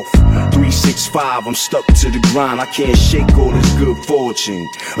day off. 365, I'm stuck to the grind. I can't shake all this good fortune.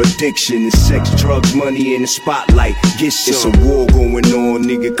 Addiction is sex, drugs, money in the spotlight. Get some. It's a war going on,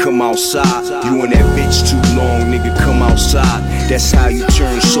 nigga, come outside. You and that bitch too long, nigga, come outside. That's how you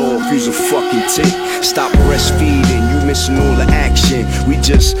turn soft, use a fucking tick. Stop breastfeeding, you missing all the action. We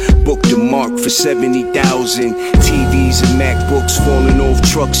just booked the mark for 70,000. TVs and MacBooks falling off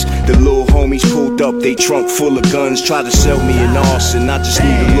trucks. The little homies pulled up, they trunk full of guns. Try to sell me an arson, I just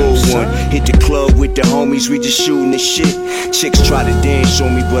need a little one. Hit the club with the homies, we just shooting the shit. Chicks try to dance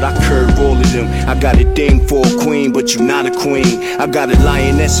on me, but I curve all of them. I got a thing for a queen, but you not a queen. I got a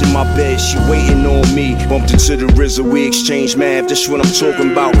lioness in my bed, she waiting on me. Bumped into the RZA, we exchange math, that's what I'm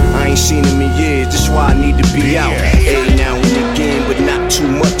talking about. I ain't seen him in years, that's why I need to be out. Every now and again, but not too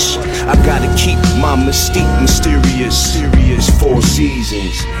much. I gotta keep my mystique mysterious. Serious 4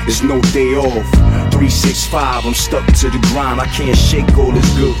 seasons, there's no day off. 365, I'm stuck to the grind. I can't shake all this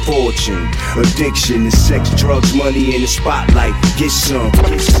good fortune. Addiction is sex, drugs, money in the spotlight. Get some. Tight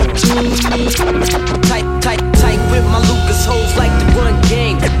with my Lucas hoes like the run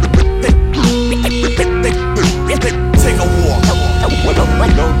gang. Take a walk.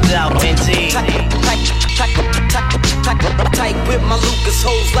 No doubt, indeed. Tight with my Lucas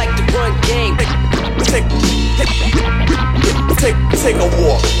hoes like the run gang. Take a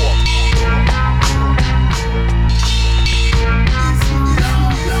walk.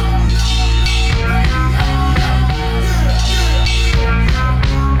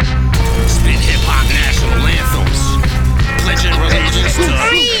 Spin hip-hop national anthems, pledging allegiance to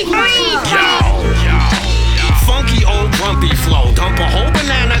funky old grumpy flow. Dump a whole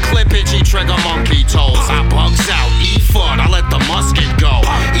banana clip, itchy trigger monkey toes. I bugs out, E-foot, I let the musket go.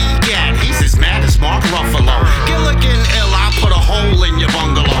 E-gat, he's as mad as Mark Ruffalo. Gilligan ill, I put a hole in your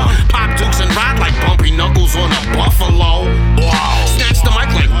bungalow. Pop dukes and ride like bumpy knuckles on a buffalo. Wow. Snatch the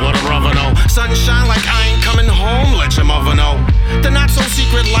mic like what a rubber-no. Sunshine like I ain't coming home, let your mother know. The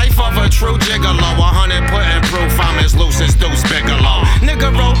not-so-secret life of a true gigolo. 100 putting proof I'm as loose as Deuce Bigelow.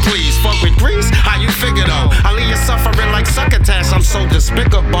 Nigga, roll please, fuck with grease, how you figure though? I leave you suffering like succotash, I'm so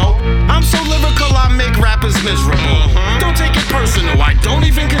despicable. I'm so lyrical, I make rappers miserable. Don't take it personal, I don't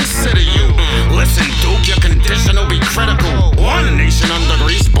even consider you. Listen, Duke, your condition will be critical. One nation under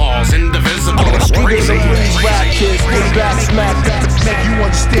grease balls, indivisible. It's crazy. These rap kids, put back, smack, make you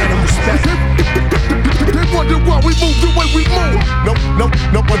understand and respect. They wonder why we move the way we move.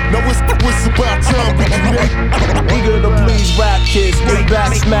 No kids, we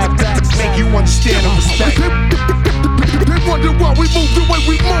back smack. Make you understand and respect. They wonder why we move the way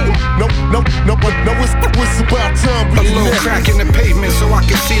we move. No, it's about time we a little crack in the pavement so I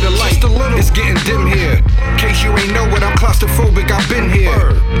can see the light. Just a little. It's getting dim here. In case you ain't know it, I'm claustrophobic, I've been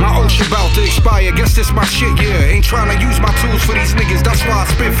here. My ocean about to expire, guess this my shit, yeah. Ain't trying to use my tools for these niggas, that's why I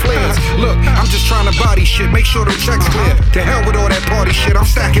spit flares. Look, I'm just trying to body shit, make sure them checks clear. To hell with all that party shit, I'm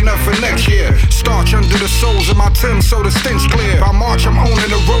stacking up for next year. Starch under the soles of my Timbs so the stench clear. By March, I'm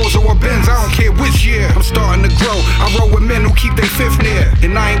owning a Rolls or a Benz, I don't care which year. I'm starting to grow, I roll with men who keep they fifth near.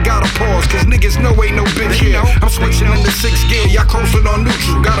 And I ain't gotta pause, cause niggas know ain't no bitch here. I'm switching into sixth gear, y'all coasting on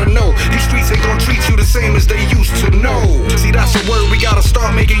neutral. Gotta know, these streets ain't gon' treat you the same as they used to know. See, that's a word we gotta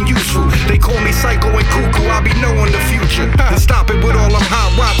start making useful. They call me psycho and cuckoo, I be knowing the future. And stop it with all them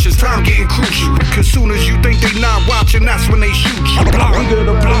hot watches, time getting crucial. Cause soon as you think they not watching, that's when they shoot you. We good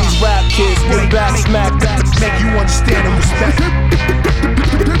the blues rap kids, we back smack. Make you understand and respect.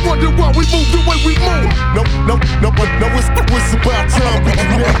 They wonder why we move the way we move. No, it's about time we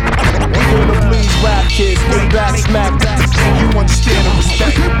connect. We good the blues rap kids, we back smack. Make you understand and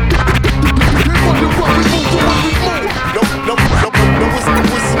respect. They wonder why we move the way we move. No,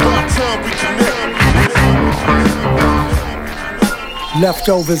 it's about time we connect.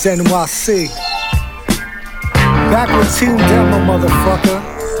 Leftovers NYC. Back with Team Demo, motherfucker.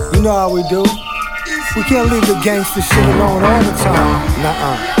 You know how we do. We can't leave the gangster shit alone all the time.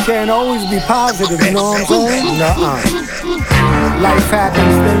 Nuh-uh. Can't always be positive, you know what I'm saying? Nuh-uh. Life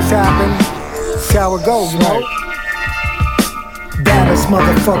happens, things happen. That's how it goes, right? Baddest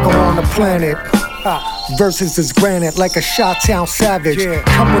motherfucker on the planet. Versus is granite like a Chi-Town savage.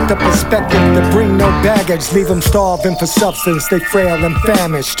 Come with the perspective to bring no baggage. Leave them starving for substance, they frail and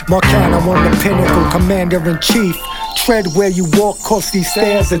famished. Marcana on the pinnacle, commander-in-chief. Tread where you walk, cause these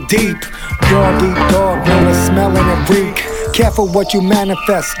stairs are deep. Dog eat dog, know the smell and the reek. Careful what you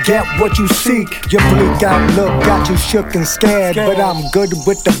manifest, get what you seek. Your bleak outlook got you shook and scared. But I'm good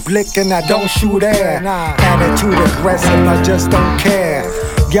with the blick and I don't shoot air. Attitude aggressive, I just don't care.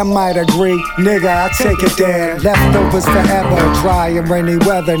 You might agree, nigga, I take it there. Leftovers forever, dry and rainy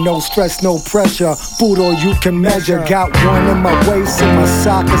weather. No stress, no pressure, food all you can measure. Got one in my waist and my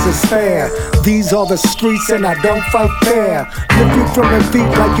sock is a spare. These are the streets and I don't fight fair. Lift you from your feet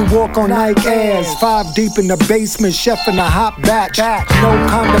like you walk on Nike Airs. 5 deep in the basement, chef in a hot batch. No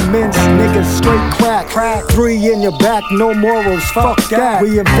condiments, niggas straight crack. 3 in your back, no morals, fuck that.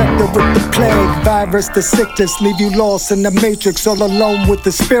 We infected with the plague, virus, the sickness. Leave you lost in the matrix, all alone with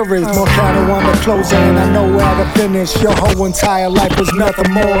the spirits. More cattle on the closer and I know how to finish. Your whole entire life was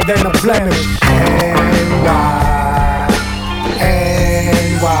nothing more than a blemish.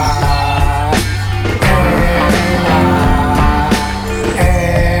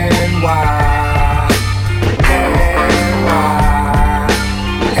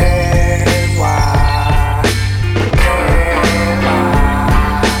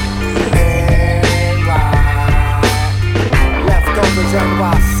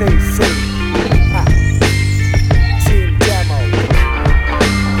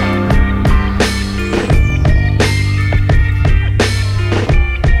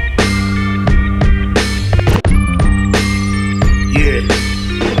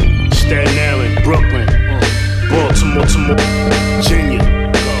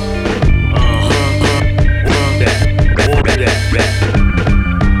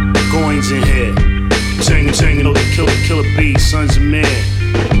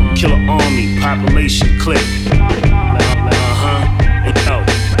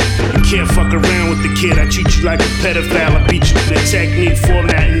 Pedophile, I beat you with a technique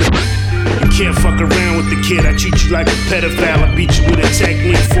formatting. You can't fuck around with the kid, I treat you like a pedophile, I beat you with a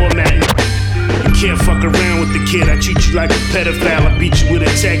technique formatting. You can't fuck around with the kid, I treat you like a pedophile, I beat you with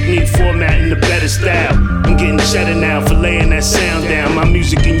a technique formatting the better style. I'm getting cheddar now for laying that sound down. My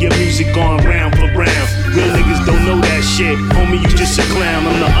music and your music going round for round. Real niggas don't know that shit, homie, you just a clown.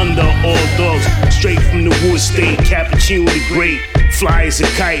 I'm the under all dogs, straight from the wood state, Cappuccino the Great. Fly as a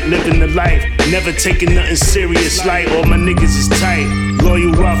kite, living the life, never taking nothing serious. Like all my niggas is tight,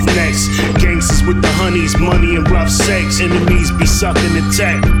 loyal roughnecks, gangsters with the honeys, money and rough sex. Enemies be sucking the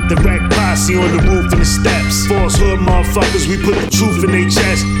tech, direct posse on the roof and the steps. False hood motherfuckers, we put the truth in their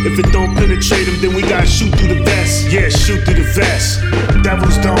chest. If it don't penetrate them, then we gotta shoot through the vest. Yeah, shoot through the vest.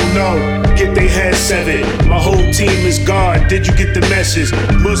 Devils don't know, get their heads severed. My whole team is guard, did you get the message?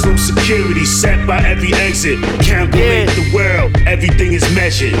 Muslim security set by every exit. Calculate the world, everything is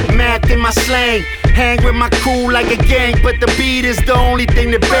measured. Math in my slang, hang with my crew like a gang, but the beat is the only thing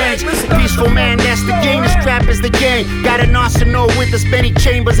that bangs. Peaceful man, that's the game, the strap is the gang. Got an arsenal with as many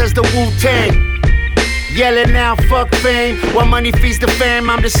chambers as the Wu-Tang. Yelling out, fuck fame. While money feeds the fam,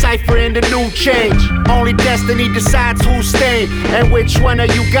 I'm deciphering the new change. Only destiny decides who's staying, and which one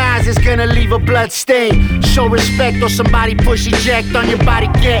of you guys is gonna leave a blood stain. Show respect or somebody push eject on your body,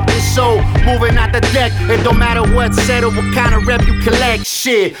 get your soul moving out the deck. It don't matter what's said or what kind of rep you collect.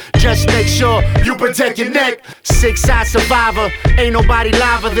 Shit, just make sure you protect your neck. 6-eye survivor, ain't nobody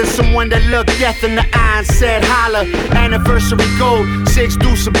liver than someone that looked death in the eye and said holla. Anniversary gold, 6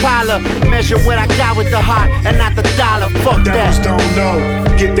 deuce Impala. Measure what I got with the heart and not the dollar. Fuck Devils that. don't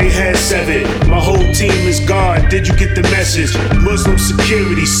know, get their head severed. My whole team is guard, did you get the message? Muslim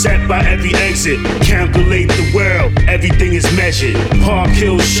security set by every exit. Calculate the world, everything is measured. Park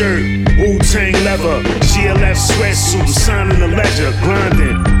Hill shirt, Wu-Tang leather, GLF sweatsuit, signing the ledger,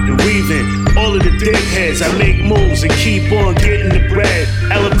 grinding and weaving. All of the dickheads, I make moves and keep on getting the bread.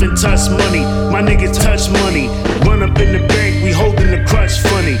 Elephant touch money, my niggas touch money. Run up in the bank, we holding the crutch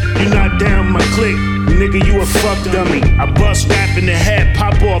funny. You not down my clique, nigga, you a fuck dummy. I bust rap in the head,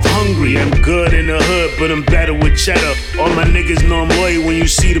 pop off hungry. I'm good in the hood, but I'm better with cheddar. All my niggas know I'm loyal when you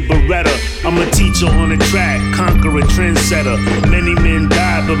see the Beretta. I'm a teacher on the track, conqueror, trendsetter. Many men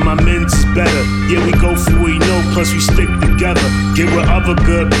die, but my men's is better. Yeah, we go for what we know, plus we stick together. Get with other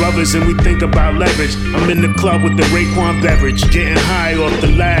good brothers and we think about leverage. I'm in the club with the Raekwon beverage, getting high off the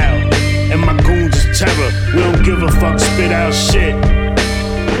loud. And my goons is terror, we don't give a fuck, spit out shit.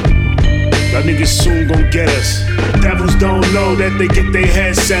 Y'all niggas soon gon' get us. Devils don't know that they get their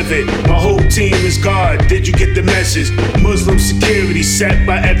heads severed. My whole team is guard, did you get the message? Muslim security set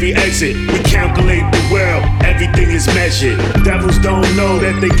by every exit. We calculate the world, everything is measured. Devils don't know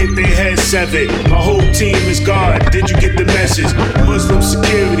that they get their heads severed. My whole team is guard, did you get the message? Muslim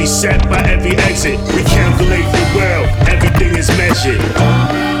security set by every exit. We calculate the world, everything is measured.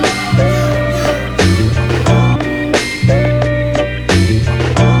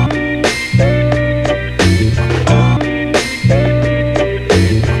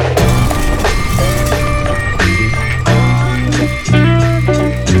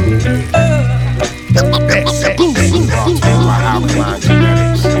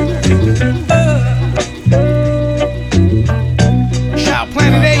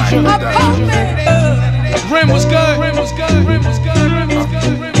 Rim was good.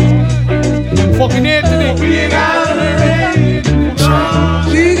 Fucking Anthony.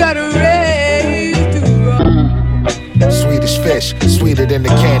 We got a raise to Swedish fish, sweeter than the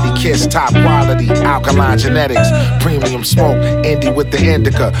candy kiss. Top quality, alkaline genetics. Premium smoke, indie with the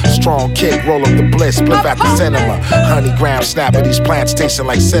indica. Strong kick, roll up the bliss, spliff at the cinema. Honey gram snapper, these plants tasting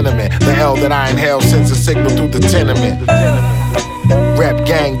like cinnamon. The L that I inhale sends a signal through the tenement. Rep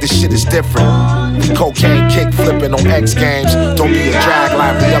gang, this shit is different. We cocaine kick flipping on X Games. Don't be a drag,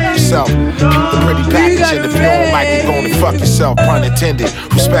 lively up yourself. Keep the pretty packaging. If you don't like it, go and fuck yourself, pun intended.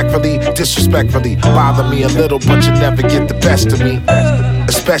 Respectfully, disrespectfully. Bother me a little, but you never get the best of me.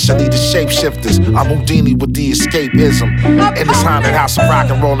 Especially the shapeshifters. I'm Houdini with the escapism. In this haunted house of rock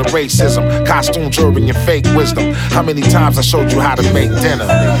and roll and racism. Costume jewelry and fake wisdom. How many times I showed you how to make dinner?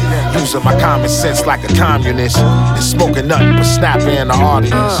 Using my common sense like a communist. And smoking nothing but snapper in the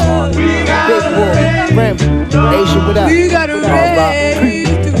audience. Big Wolf, Rim, Asia, what up? We got a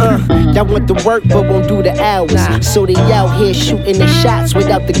Y'all want the work but won't do the hours. So they out here shooting the shots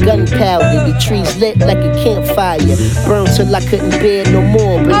without the gunpowder. The trees lit like a campfire. Burned till I couldn't bear no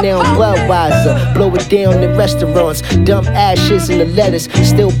more, but now I'm Budweiser. Blow it down in restaurants, dump ashes in the lettuce.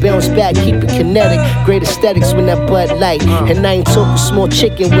 Still bounce back, keep it kinetic. Great aesthetics when that Bud Light. And I ain't talking small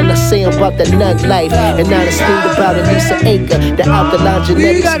chicken when I say I'm about that nut life. And now I think about at least an acre. The alkaline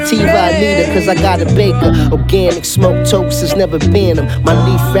genetics, sativa I need her, cause I got a baker. Organic smoke toast has never been them. My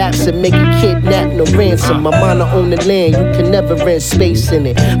leaf raps and make it kidnap, no ransom. My mama own the land, you can never rent space in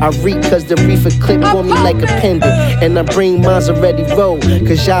it. I reek cause the reefer clip on me like a pendant. And I bring mines already roll,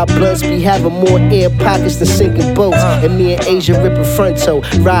 cause y'all bloods be having more air pockets than sinking boats. And me and Asia ripping fronto,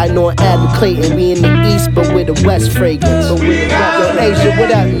 riding on Adam Clayton. We in the east, but with the west fragrance. Yo, Asia,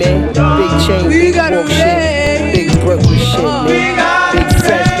 what up, man? Big chain, big walk shit, big Brooklyn shit, man. Big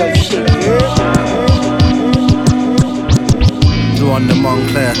Fresco shit, Drew on the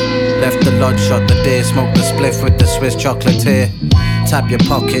Montclair, left the lodge, shot the deer, smoked the spliff with the Swiss chocolatier. Tap your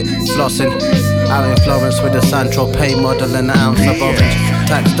pocket, flossing. Out in Florence with a Saint-Tropez model and an ounce of orange.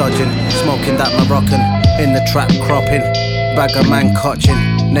 Tax dodging, smoking that Moroccan. In the trap cropping, bag of man cotching.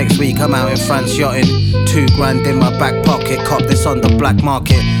 Next week I'm out in France yachting. 2 grand in my back pocket, cop this on the black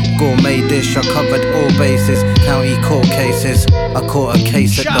market. Gourmet dish, I covered all bases. County court cases, I caught a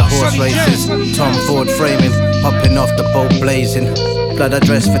case at the horse races. Tom Ford framing, hopping off the boat blazing. Blood I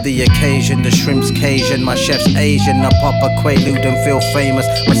dress for the occasion, the shrimp's Cajun, my chef's Asian. I pop a Quaalude and feel famous.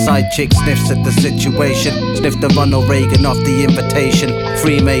 My side chick sniffs at the situation. Sniff the Ronald Reagan off the invitation.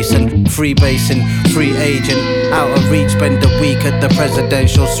 Freemason, freebasin, free agent. Out of reach, spend a week at the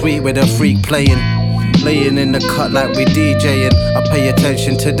presidential suite with a freak playing. Laying in the cut like we DJing. I pay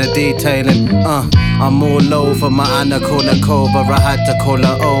attention to the detailing. I'm all over my Anna Kournikova. I had to call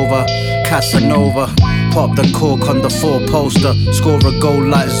her over. Casanova. Pop the cork on the 4-poster. Score a goal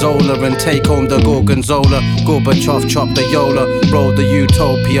like Zola and take home the Gorgonzola. Gorbachev chop the Yola. Roll the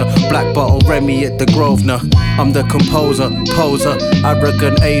Utopia. Black bottle Remy at the Grosvenor. I'm the composer, poser.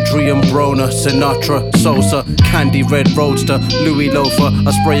 Arrogant Adrian Broner. Sinatra, Sosa. Candy Red Roadster. Louis Loafer.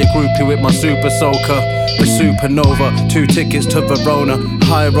 I spray a groupie with my super soaker. The supernova. 2 tickets to Verona.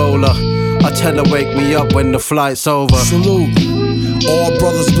 High roller. I tell her wake me up when the flight's over. Salute. All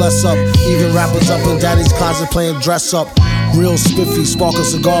brothers bless up. Even rappers up in daddy's closet playing dress up. Real spiffy, spark a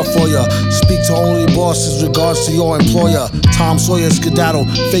cigar for ya. Speak to only bosses, regards to your employer. Tom Sawyer skedaddle,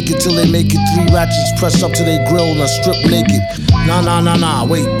 fake it till they make it. 3 ratchets pressed up to their grill and strip naked. Nah,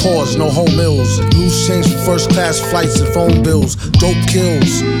 wait, pause, no home meals. Loose change for first class flights and phone bills. Dope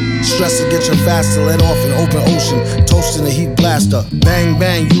kills. Stress to get you faster, let off in open ocean. Toasting the heat blaster. Bang,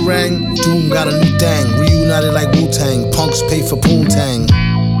 bang, you rang. Doom got a new thing. Reunited like Wu-Tang. Punks pay for poontang.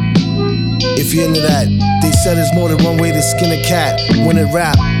 If you're into that, they said it's more than one way to skin a cat. When it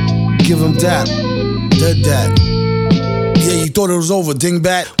rap, give them dap. Dead dat. Yeah, you thought it was over,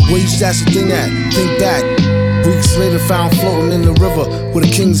 dingbat. Where you stash the thing at? Think back. Weeks later found floating in the river with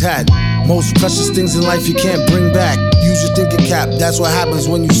a king's hat. Most precious things in life you can't bring back. Use your thinking cap, that's what happens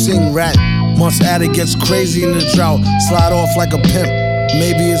when you sing rat. Months at it gets crazy in the drought. Slide off like a pimp,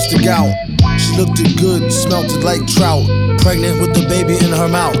 maybe it's the gout. She looked it good, smelt it like trout. Pregnant with the baby in her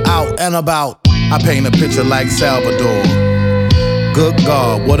mouth, out and about. I paint a picture like Salvador. Good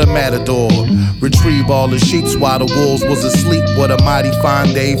God, what a matador. Retrieve all the sheets while the wolves was asleep. What a mighty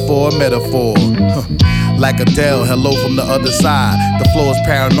fine day for a metaphor. Like Adele, hello from the other side. The flow is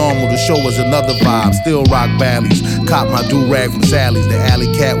paranormal, the show is another vibe. Still rock valleys, cop my do-rag from Sally's. The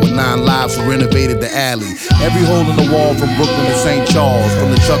alley cat with 9 lives who renovated the alley. Every hole in the wall from Brooklyn to St. Charles.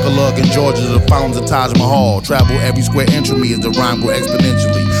 From the Chuckalug in Georgia to the fountains of Taj Mahal. Travel every square inch of me as the rhyme grow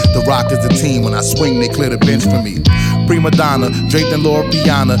exponentially. The Rock is the team, when I swing they clear the bench for me. Prima donna, draped in Laura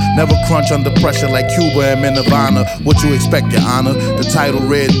Piana. Never crunch under pressure like Cuba and Nirvana. What you expect, your honor? The title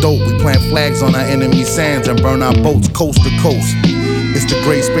Red Dope. We plant flags on our enemy's sands and burn our boats coast to coast. It's the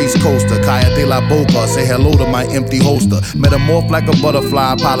great space coaster, Kaya de la Boca. Say hello to my empty holster. Metamorph like a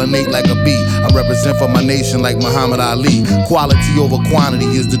butterfly, pollinate like a bee. I represent for my nation like Muhammad Ali. Quality over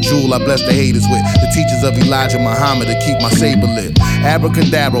quantity is the jewel I bless the haters with. The teachers of Elijah Muhammad to keep my saber lit.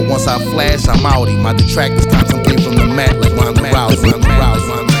 Abracadabra, once I flash, I'm outie. My detractors contemplate from the mat like Ronda Rousey.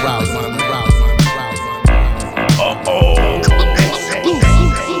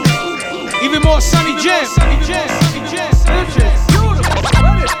 Even more Sunny Jam.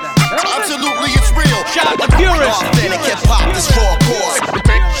 Absolutely, it's real. Shout out to Purist. Authentic hip hop, this raw core.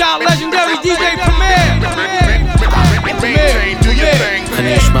 Shout out legendary DJ Premier. Maintain, do your thing. Can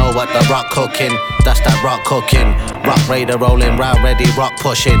you smell what the rock cooking? That's that rock cooking. Rock raider rolling, route ready, rock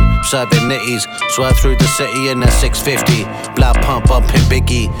pushing. Serving nitties, swerve through the city in a 650. Blood pump bumping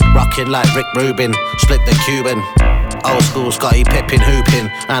Biggie, rocking like Rick Rubin. Split the Cuban. Old school Scotty Pippen hooping,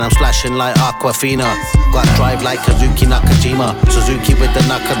 and I'm splashing like Aquafina. Got drive like Kazuki Nakajima. Suzuki with the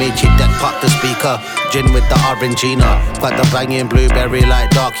Nakamichi, deck pop the speaker. Gin with the Orangina. Got the banging blueberry like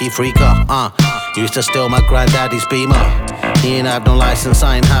Darky Freaker. Used to steal my granddaddy's Beamer. He ain't have no license,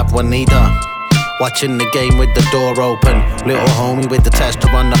 I ain't have one neither. Watching the game with the door open. Little homie with the tester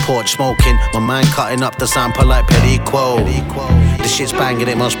on the porch smoking. My man cutting up the sample like Perico. This shit's banging,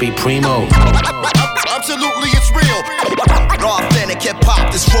 it must be primo. Absolutely, it's real. Authentic hip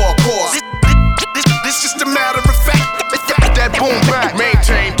hop, this raw core. This just a matter of fact. That boom back.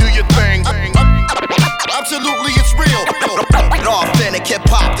 Maintain, do your thing. Absolutely, it's real. Authentic hip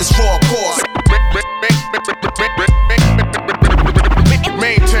hop, this raw core.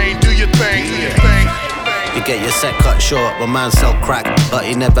 Maintain, do your thing. You get your set cut short, my man sell crack, but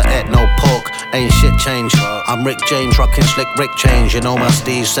he never ate no pork. Ain't shit change. I'm Rick James, rockin' slick Rick change. You know my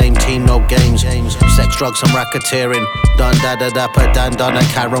Steve, same team, no games. Sex, drugs, and racketeering. Dun da da da pa dan dun a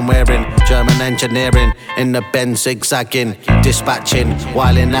Karen wearing. German engineering in the Benz zigzagging, dispatching,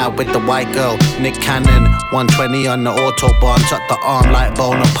 whiling out with the white girl. Nick Cannon, 120 on the autobahn. Tuck the arm like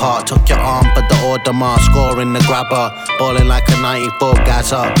Bonaparte. Took your arm, but the Audemars scoring the grabber. Balling like a 94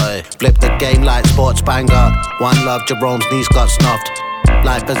 Gaza. Flip the game like sports banger. One love, Jerome's knees got snuffed.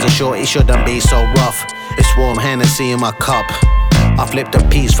 Life as a shorty shouldn't be so rough. It's warm Hennessy in my cup. I flipped a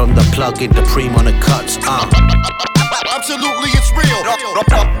piece from the plug into Preem on the cuts. Absolutely, it's real.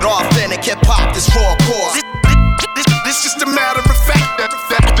 Authentic hip hop, this raw core. This just a matter of fact.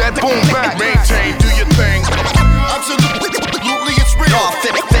 That boom back. Maintain, do your thing. Absolutely, it's real.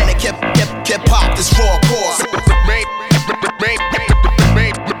 Authentic hip hop, this raw core.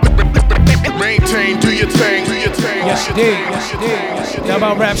 Maintain, do your thing. Yes, you did. Y'all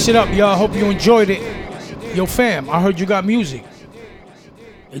about wrap shit up, y'all. Hope you enjoyed it. Yo, fam, I heard you got music.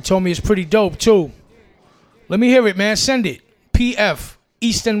 They told me it's pretty dope, too. Let me hear it, man. Send it. PF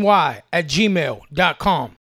EastNY@gmail.com.